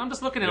out? And I'm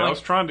just looking at I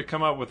was trying to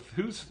come up with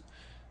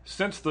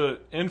since the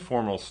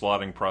informal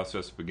slotting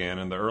process began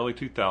in the early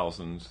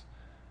 2000s,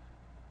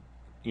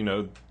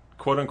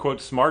 quote-unquote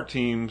smart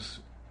teams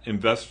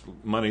invest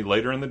money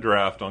later in the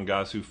draft on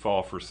guys who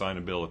fall for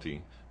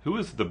signability. Who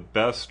is the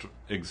best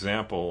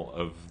example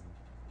of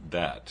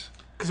that?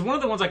 Because one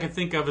of the ones I can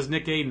think of is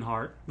Nick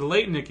Adenhart, the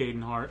late Nick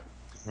Adenhart.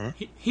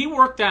 Mm-hmm. He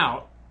worked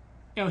out.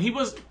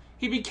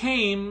 He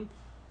became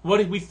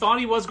what we thought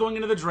he was going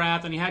into the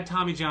draft, and he had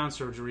Tommy John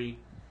surgery,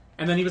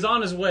 and then he was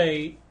on his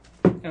way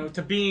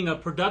to being a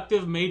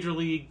productive major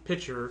league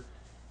pitcher,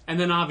 and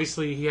then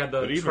obviously he had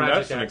the But even tragic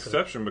that's an accident.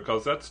 exception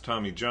because that's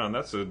Tommy John.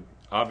 That's an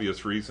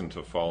obvious reason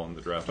to fall in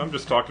the draft. I'm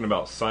just talking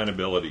about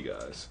signability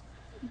guys.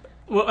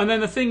 Well, and then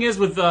the thing is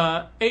with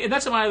and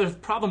that's my other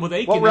problem with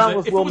Aiken. What round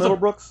is was Will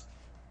Middlebrooks?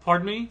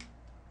 Pardon me?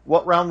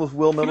 What round was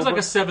Will Middlebrooks? He was like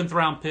a 7th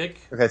round pick.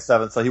 Okay,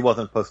 7th, so he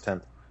wasn't post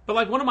 10th. But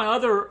like one of my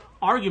other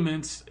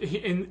arguments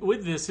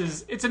with this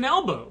is it's an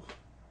elbow.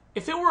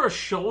 If it were a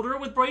shoulder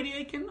with Brady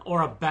Aiken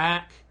or a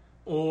back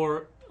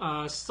or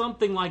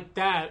something like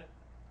that,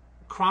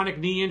 chronic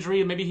knee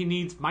injury, and maybe he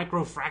needs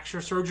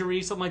microfracture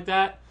surgery, something like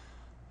that,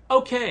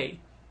 okay.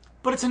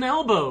 But it's an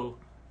elbow.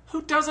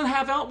 Who doesn't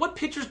have what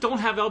pitchers don't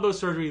have elbow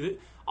surgery?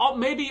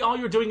 Maybe all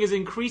you're doing is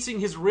increasing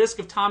his risk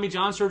of Tommy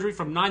John surgery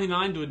from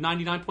 99 to a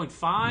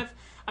 99.5.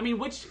 I mean,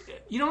 which,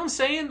 you know what I'm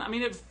saying? I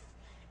mean,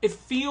 it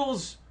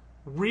feels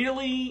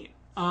really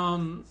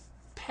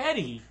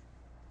petty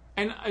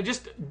and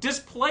just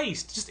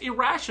displaced, just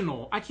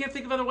irrational. I can't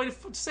think of another way to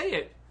say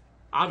it,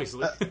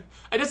 obviously.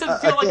 It doesn't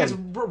feel like it's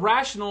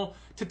rational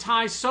to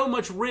tie so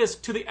much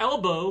risk to the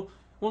elbow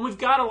when we've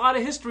got a lot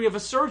of history of a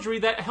surgery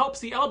that helps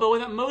the elbow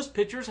and that most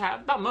pitchers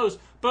have, not most,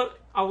 but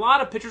a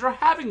lot of pitchers are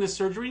having this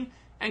surgery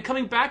and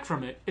coming back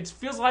from it. It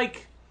feels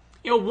like,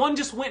 one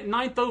just went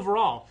 9th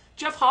overall.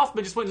 Jeff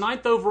Hoffman just went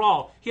 9th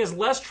overall. He has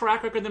less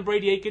track record than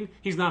Brady Aiken.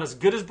 He's not as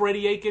good as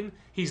Brady Aiken.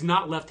 He's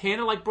not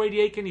left-handed like Brady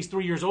Aiken. He's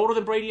 3 years older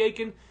than Brady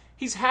Aiken.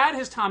 He's had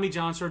his Tommy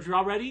John surgery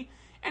already,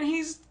 and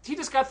he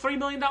just got $3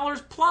 million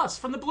plus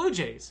from the Blue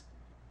Jays.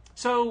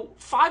 So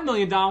 $5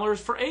 million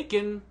for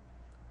Aiken,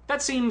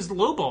 that seems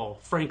lowball,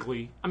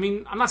 frankly. I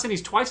mean, I'm not saying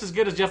he's twice as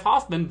good as Jeff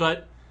Hoffman,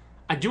 but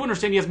I do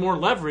understand he has more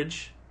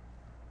leverage.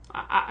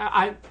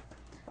 I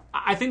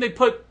think they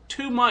put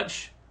too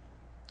much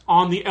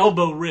on the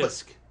elbow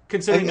risk,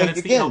 considering that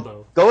it's the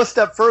elbow. Go a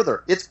step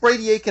further. It's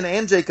Brady Aiken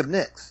and Jacob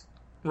Nix.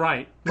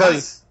 Right.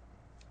 Because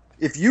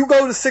if you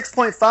go to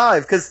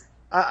 6.5, because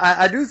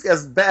I do,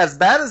 as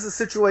bad as the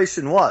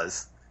situation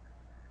was,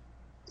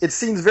 it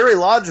seems very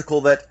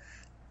logical that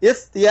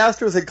if the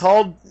Astros had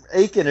called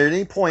Aiken at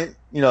any point,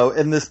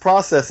 in this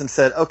process and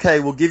said,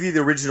 okay, we'll give you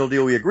the original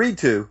deal we agreed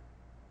to,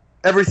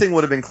 everything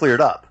would have been cleared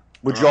up.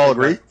 Would you all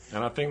agree?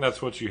 And I think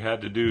that's what you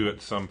had to do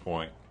at some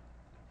point.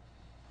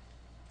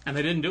 And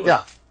they didn't do it.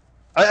 Yeah.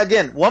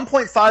 Again,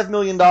 $1.5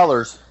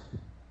 million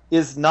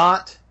is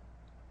not...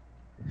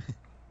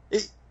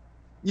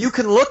 You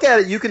can look at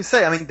it, you can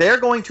say, they're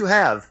going to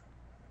have...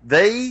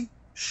 They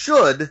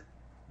should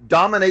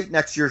dominate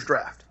next year's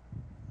draft.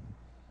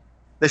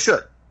 They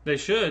should. They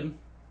should.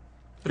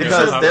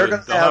 Because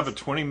they'll have a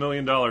 $20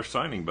 million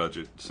signing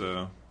budget,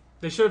 so...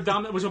 They should have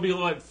dominated, which will be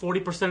like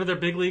 40% of their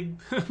big league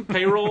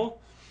payroll.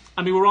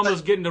 We're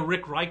almost getting to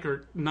Rick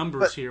Reichert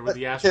numbers here with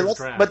the Astros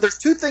draft. But there's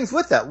two things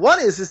with that. One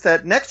is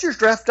that next year's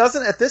draft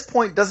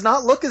does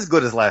not look as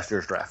good as last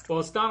year's draft. Well,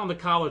 it's not on the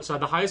college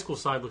side. The high school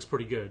side looks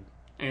pretty good.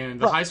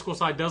 And the high school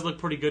side does look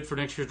pretty good for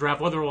next year's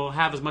draft. Whether it will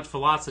have as much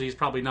velocity is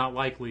probably not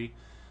likely.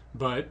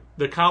 But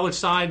the college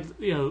side,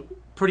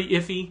 pretty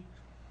iffy.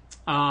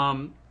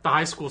 The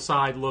high school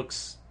side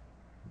looks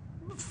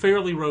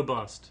fairly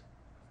robust.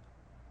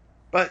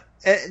 But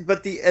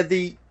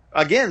the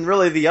again,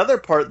 really the other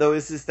part though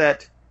is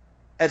that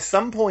at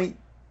some point,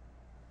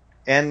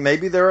 and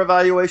maybe their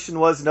evaluation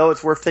was no,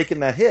 it's worth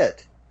taking that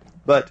hit,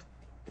 but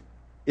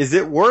is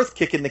it worth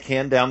kicking the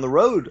can down the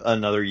road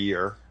another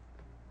year?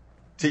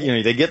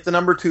 They get the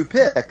number 2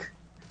 pick,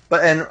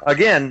 and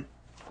again,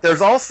 there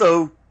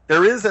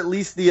is at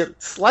least the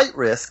slight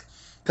risk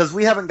because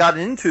we haven't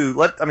gotten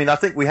into. I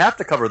think we have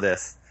to cover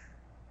this.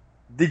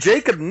 The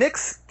Jacob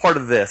Nix part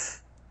of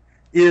this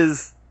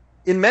is,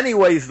 in many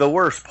ways, the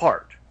worst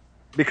part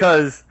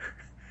because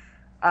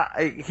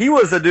he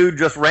was a dude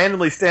just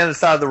randomly standing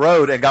side of the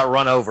road and got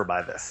run over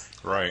by this.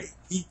 Right.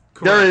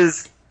 There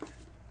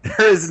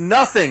is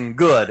nothing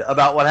good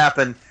about what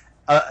happened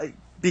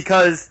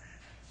because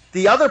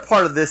the other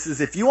part of this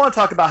is if you want to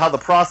talk about how the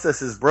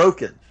process is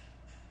broken,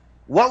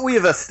 what we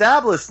have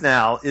established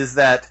now is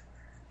that,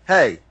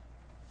 hey,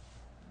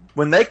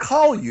 when they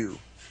call you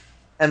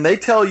and they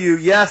tell you,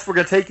 yes, we're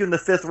going to take you in the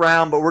 5th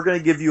round, but we're going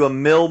to give you $1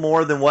 million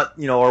more than what,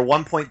 or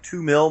 1.2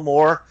 million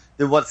more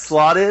than what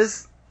slot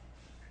is,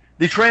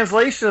 the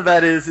translation of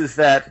that is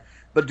that,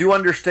 but do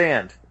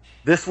understand,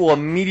 this will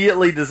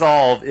immediately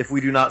dissolve if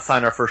we do not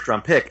sign our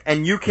first-round pick,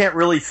 and you can't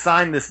really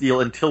sign this deal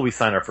until we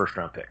sign our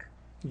first-round pick.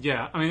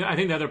 Yeah, I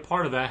think the other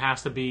part of that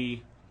has to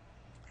be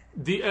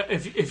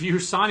if you're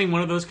signing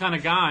one of those kind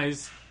of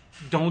guys,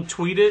 don't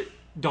tweet it,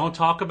 don't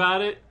talk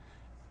about it,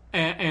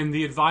 and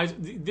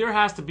there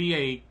has to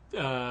be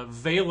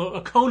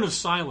a cone of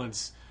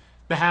silence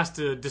that has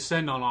to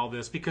descend on all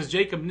this because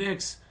Jacob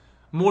Nix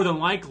more than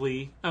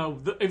likely,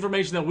 the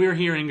information that we're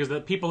hearing is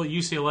that people at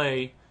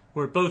UCLA,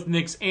 where both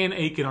Nix and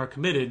Aiken are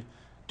committed,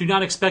 do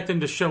not expect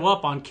them to show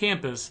up on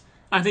campus.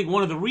 I think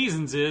one of the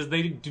reasons is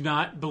they do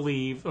not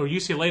believe, or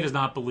UCLA does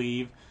not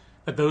believe,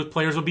 that those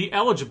players will be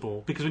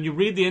eligible. Because when you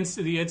read the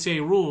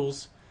NCAA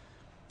rules,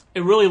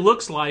 it really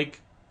looks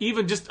like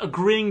even just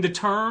agreeing to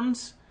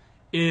terms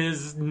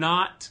is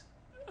not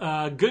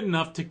good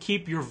enough to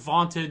keep your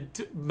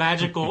vaunted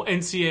magical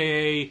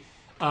NCAA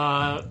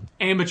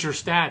amateur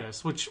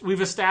status, which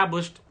we've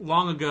established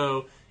long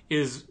ago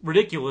is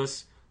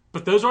ridiculous.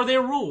 But those are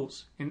their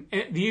rules, and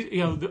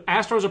the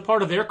Astros are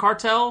part of their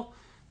cartel.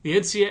 The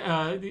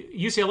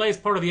UCLA is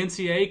part of the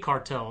NCAA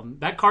cartel.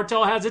 That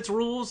cartel has its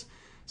rules,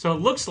 so it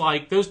looks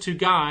like those two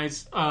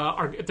guys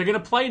if they're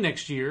going to play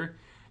next year,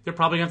 they're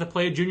probably going to have to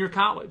play a junior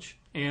college.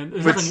 And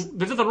there's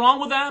nothing wrong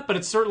with that, but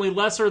it's certainly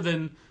lesser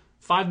than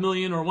 $5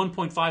 million or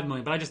 $1.5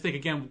 million. But I just think,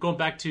 again, going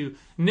back to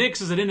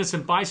Nix as an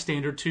innocent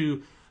bystander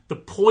to the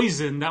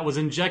poison that was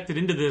injected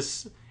into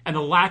this and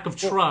the lack of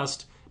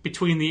trust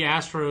between the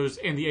Astros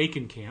and the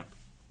Aiken camp.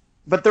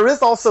 But there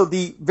is also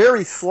the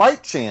very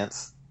slight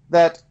chance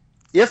that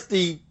if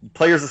the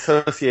Players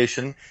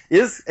Association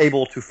is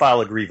able to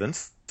file a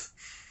grievance,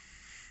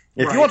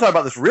 if you want to talk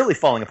about this really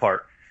falling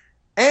apart,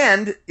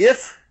 and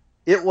if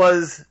it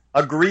was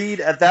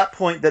agreed at that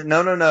point that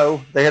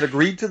no, they had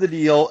agreed to the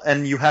deal,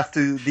 and the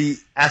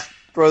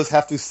Astros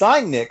have to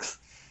sign Nix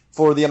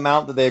for the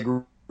amount that they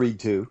agreed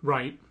to.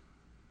 Right.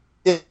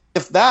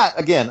 If that,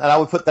 again, and I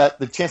would put that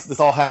the chance of this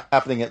all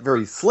happening at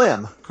very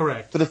slim.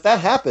 Correct. But if that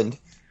happened,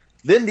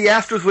 then the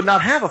Astros would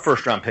not have a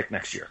first-round pick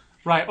next year.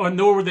 Right, or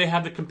nor would they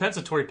have the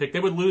compensatory pick. They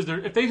would lose their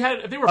they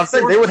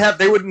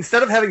would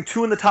instead of having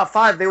 2 in the top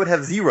 5, they would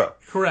have 0.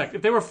 Correct.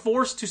 If they were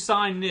forced to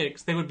sign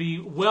Nix, they would be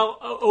well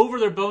over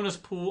their bonus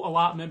pool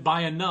allotment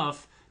by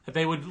enough that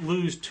they would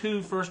lose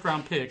 2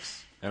 first-round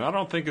picks. And I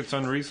don't think it's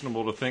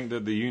unreasonable to think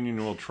that the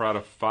union will try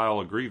to file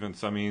a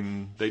grievance. I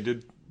mean, they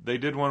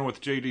did one with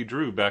J.D.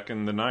 Drew back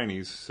in the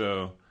 90s,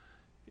 so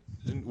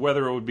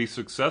whether it would be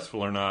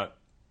successful or not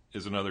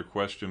is another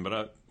question,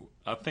 but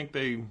I think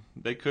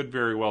they could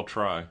very well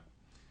try.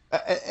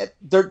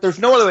 There's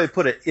no other way to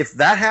put it. If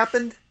that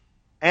happened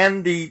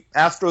and the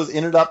Astros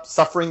ended up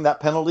suffering that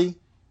penalty,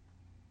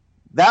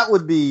 that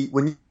would be,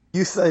 when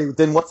you say,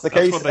 then what's the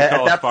case? That's what they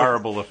call a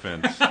fireable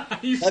offense. That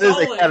is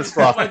a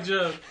catastrophic.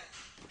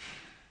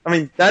 I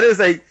mean,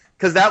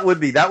 because that would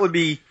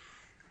be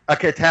a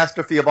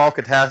catastrophe of all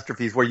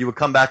catastrophes, where you would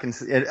come back and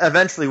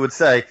eventually would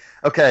say,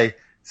 okay,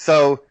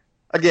 so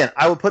again,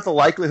 I would put the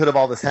likelihood of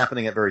all this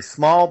happening at very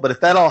small, but if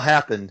that all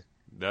happened,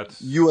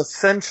 you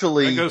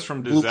essentially that goes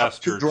from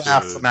disaster to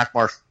drafts of Mac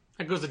Marshall.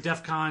 That goes to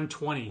DEFCON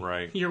 20.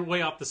 Right. You're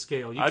way off the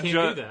scale. You can't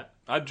do that.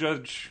 I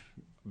judge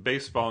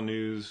baseball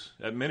news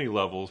at many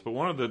levels, but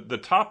one of the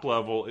top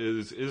level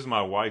is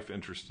my wife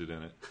interested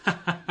in it?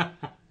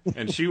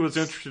 And she was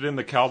interested in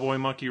the Cowboy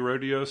Monkey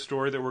Rodeo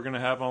story that we're going to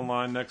have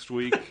online next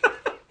week.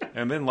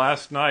 And then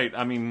last night,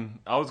 I mean,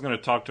 I was going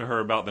to talk to her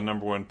about the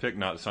number 1 pick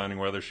not signing,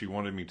 whether she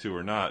wanted me to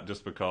or not,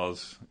 just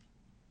because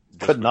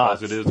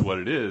it is what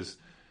it is.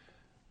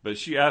 But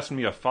she asked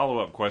me a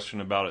follow-up question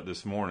about it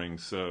this morning,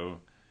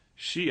 so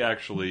she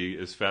actually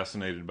is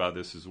fascinated by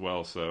this as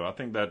well. So I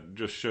think that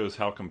just shows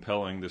how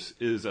compelling this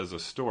is as a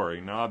story.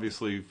 Now,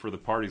 obviously, for the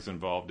parties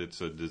involved, it's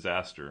a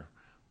disaster,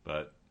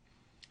 but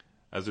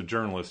as a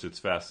journalist, it's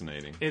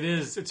fascinating. It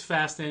is. It's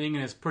fascinating,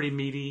 and it's pretty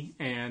meaty.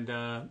 And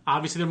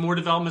obviously, there are more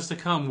developments to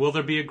come. Will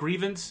there be a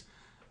grievance?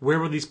 Where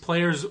will these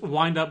players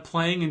wind up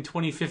playing in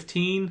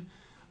 2015?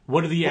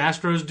 What do the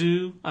Astros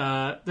do?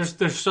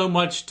 There's so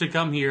much to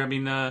come here. I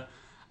mean,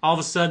 all of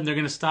a sudden, they're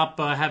going to stop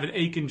having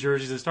Aiken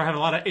jerseys and start having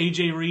a lot of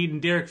A.J. Reed and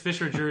Derek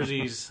Fisher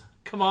jerseys.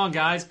 Come on,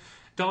 guys.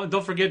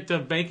 Don't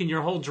forget banking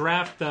your whole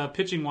draft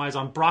pitching-wise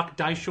on Brock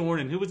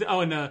Dyshorn and who was it? Oh,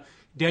 and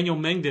Daniel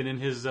Mengden and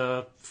his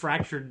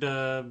fractured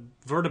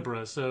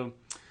vertebra. So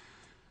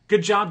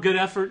good job, good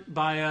effort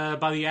by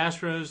the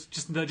Astros.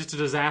 Just a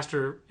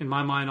disaster in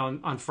my mind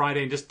on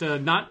Friday, and just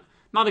not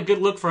a good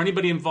look for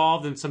anybody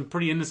involved, and some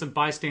pretty innocent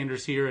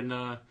bystanders here,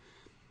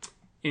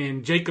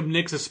 and Jacob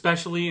Nix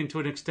especially, and to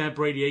an extent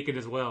Brady Aiken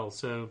as well.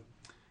 So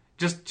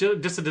just a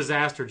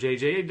disaster.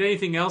 JJ,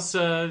 anything else?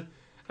 One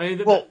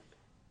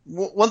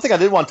thing I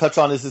did want to touch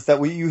on is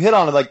that you hit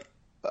on it. Like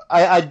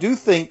I do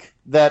think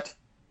that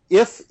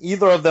if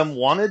either of them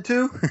wanted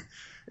to,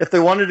 if they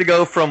wanted to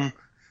go from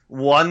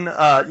one,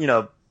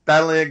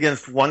 battling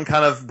against one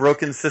kind of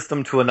broken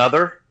system to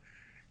another,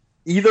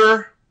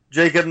 either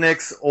Jacob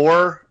Nix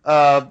or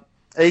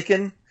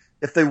Aiken,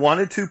 if they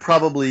wanted to,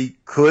 probably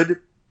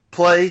could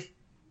play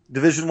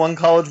Division I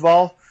college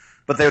ball,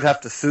 but they would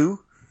have to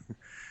sue.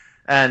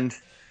 And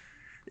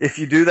if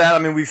you do that, I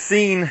mean, we've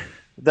seen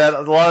that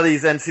a lot of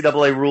these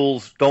NCAA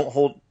rules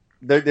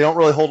they don't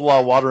really hold a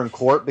lot of water in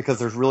court because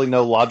there's really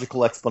no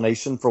logical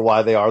explanation for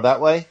why they are that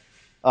way.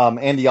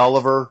 Andy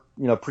Oliver,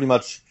 pretty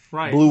much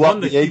blew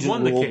up the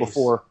agent rule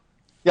before.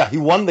 Yeah, he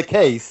won the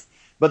case,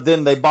 but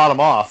then they bought him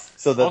off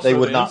so that they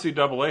would not.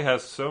 NCAA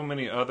has so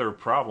many other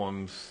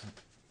problems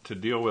to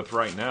deal with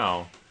right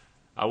now.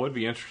 I would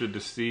be interested to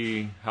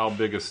see how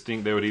big a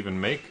stink they would even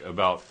make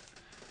about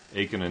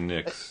Aiken and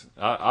Nix.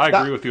 I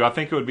agree with you. I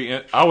think it would be.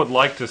 I would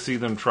like to see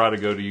them try to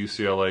go to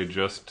UCLA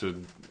just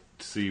to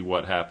see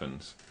what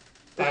happens.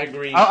 I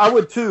agree. I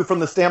would too, from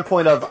the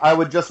standpoint of I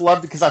would just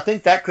love because I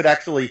think that could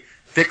actually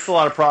fix a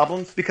lot of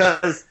problems.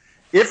 Because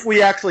if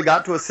we actually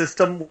got to a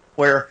system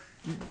where,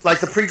 like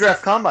the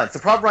pre-draft combines, the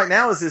problem right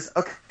now is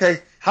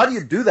okay, how do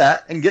you do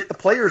that and get the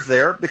players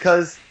there?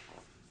 Because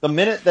the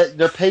minute that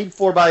they're paid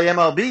for by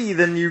MLB,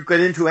 then you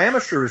get into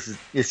amateur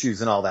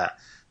issues and all that.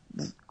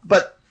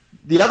 But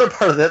the other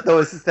part of that, though,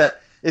 is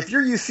that if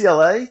you're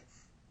UCLA,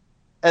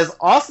 as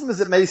awesome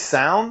as it may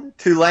sound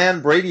to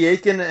land Brady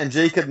Aiken and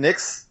Jacob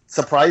Nix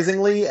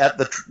surprisingly at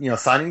the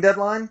signing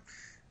deadline,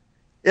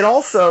 it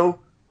also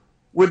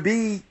would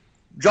be,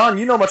 John,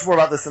 you know much more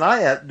about this than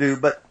I do,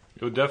 but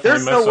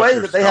there's no way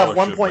that they have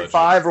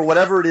 1.5 or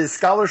whatever it is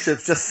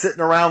scholarships just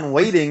sitting around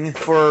waiting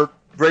for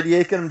Brady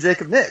Aiken and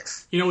Jacob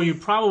Nix. You know what you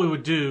probably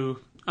would do,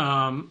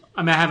 I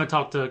haven't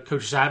talked to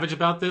Coach Savage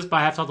about this, but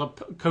I have talked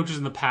to coaches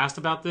in the past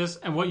about this,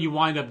 and what you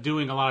wind up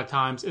doing a lot of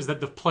times is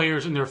that the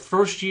players in their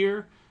first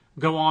year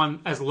go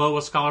on as low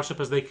a scholarship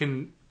as they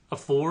can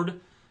afford.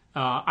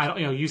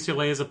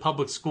 UCLA is a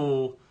public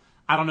school.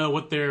 I don't know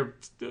what their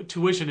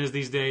tuition is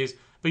these days,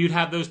 but you'd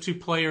have those two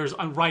players.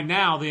 Right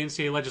now, the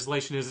NCAA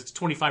legislation is it's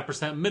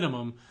 25%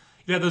 minimum.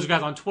 You'd have those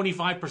guys on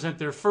 25%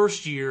 their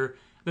first year,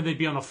 then they'd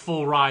be on a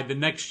full ride the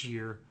next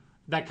year,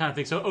 that kind of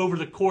thing. So over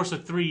the course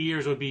of 3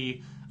 years would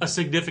be a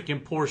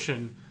significant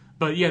portion.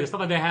 But yeah, it's not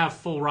like they have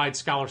full ride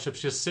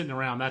scholarships just sitting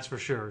around, that's for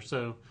sure.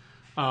 So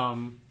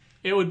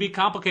it would be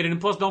complicated.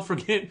 And plus, don't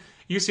forget,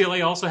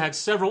 UCLA also had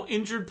several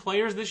injured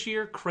players this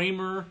year.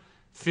 Kramer,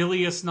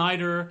 Philia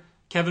Snyder,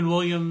 Kevin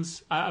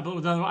Williams.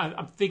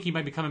 I think he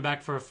might be coming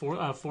back for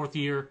a fourth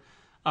year.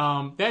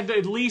 They had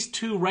at least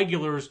two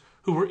regulars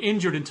who were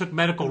injured and took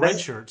medical red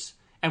shirts.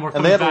 And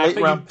they had a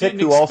late-round pick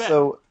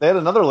they had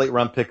another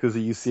late-round pick who's a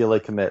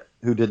UCLA commit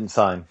who didn't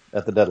sign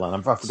at the deadline.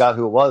 I forgot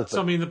who it was. But.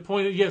 So, the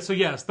point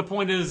the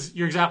point is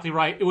you're exactly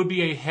right. It would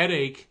be a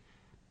headache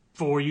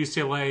for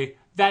UCLA.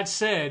 That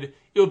said,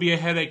 it would be a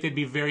headache they'd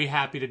be very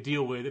happy to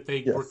deal with if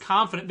they were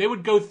confident. They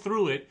would go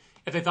through it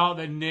if they thought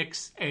that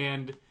Nix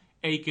and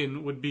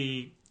Aiken would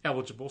be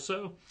eligible.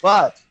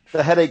 But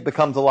the headache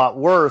becomes a lot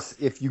worse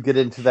if you get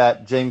into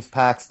that James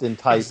Paxton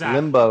type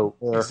limbo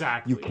where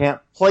you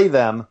can't play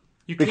them.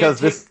 Because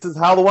this is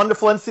how the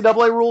wonderful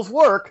NCAA rules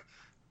work.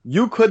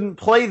 You couldn't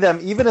play them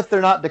even if they're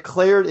not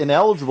declared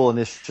ineligible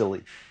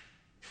initially.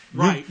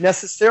 Right. You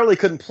necessarily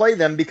couldn't play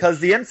them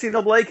because the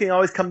NCAA can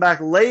always come back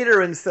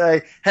later and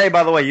say, hey,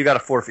 by the way, you got to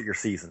forfeit your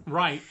season.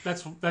 Right.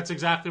 That's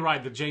exactly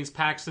right. The James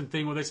Paxton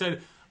thing where they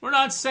said, we're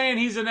not saying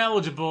he's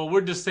ineligible.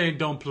 We're just saying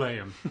don't play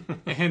him.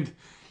 and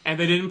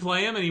they didn't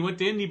play him, and he went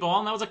to Indy ball,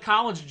 and that was a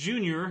college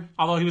junior,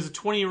 although he was a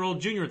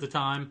 20-year-old junior at the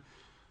time.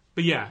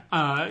 But yeah,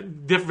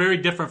 very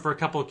different for a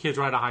couple of kids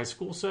right out of high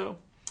school. So,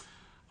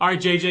 all right,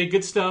 JJ,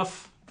 good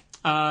stuff.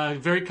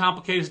 Very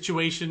complicated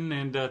situation,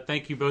 and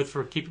thank you both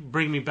for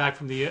bringing me back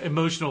from the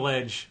emotional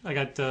edge. I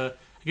get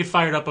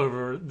fired up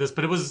over this,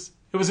 but it was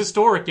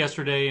historic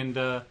yesterday, and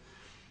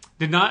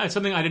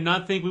something I did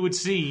not think we would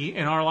see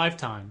in our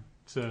lifetime.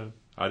 So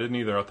I didn't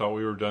either. I thought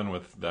we were done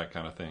with that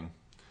kind of thing.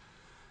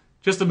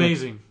 Just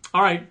amazing.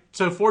 All right,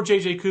 so for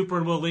JJ Cooper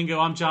and Will Lingo,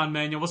 I'm John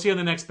Manuel. We'll see you on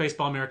the next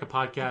Baseball America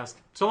podcast.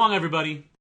 So long, everybody.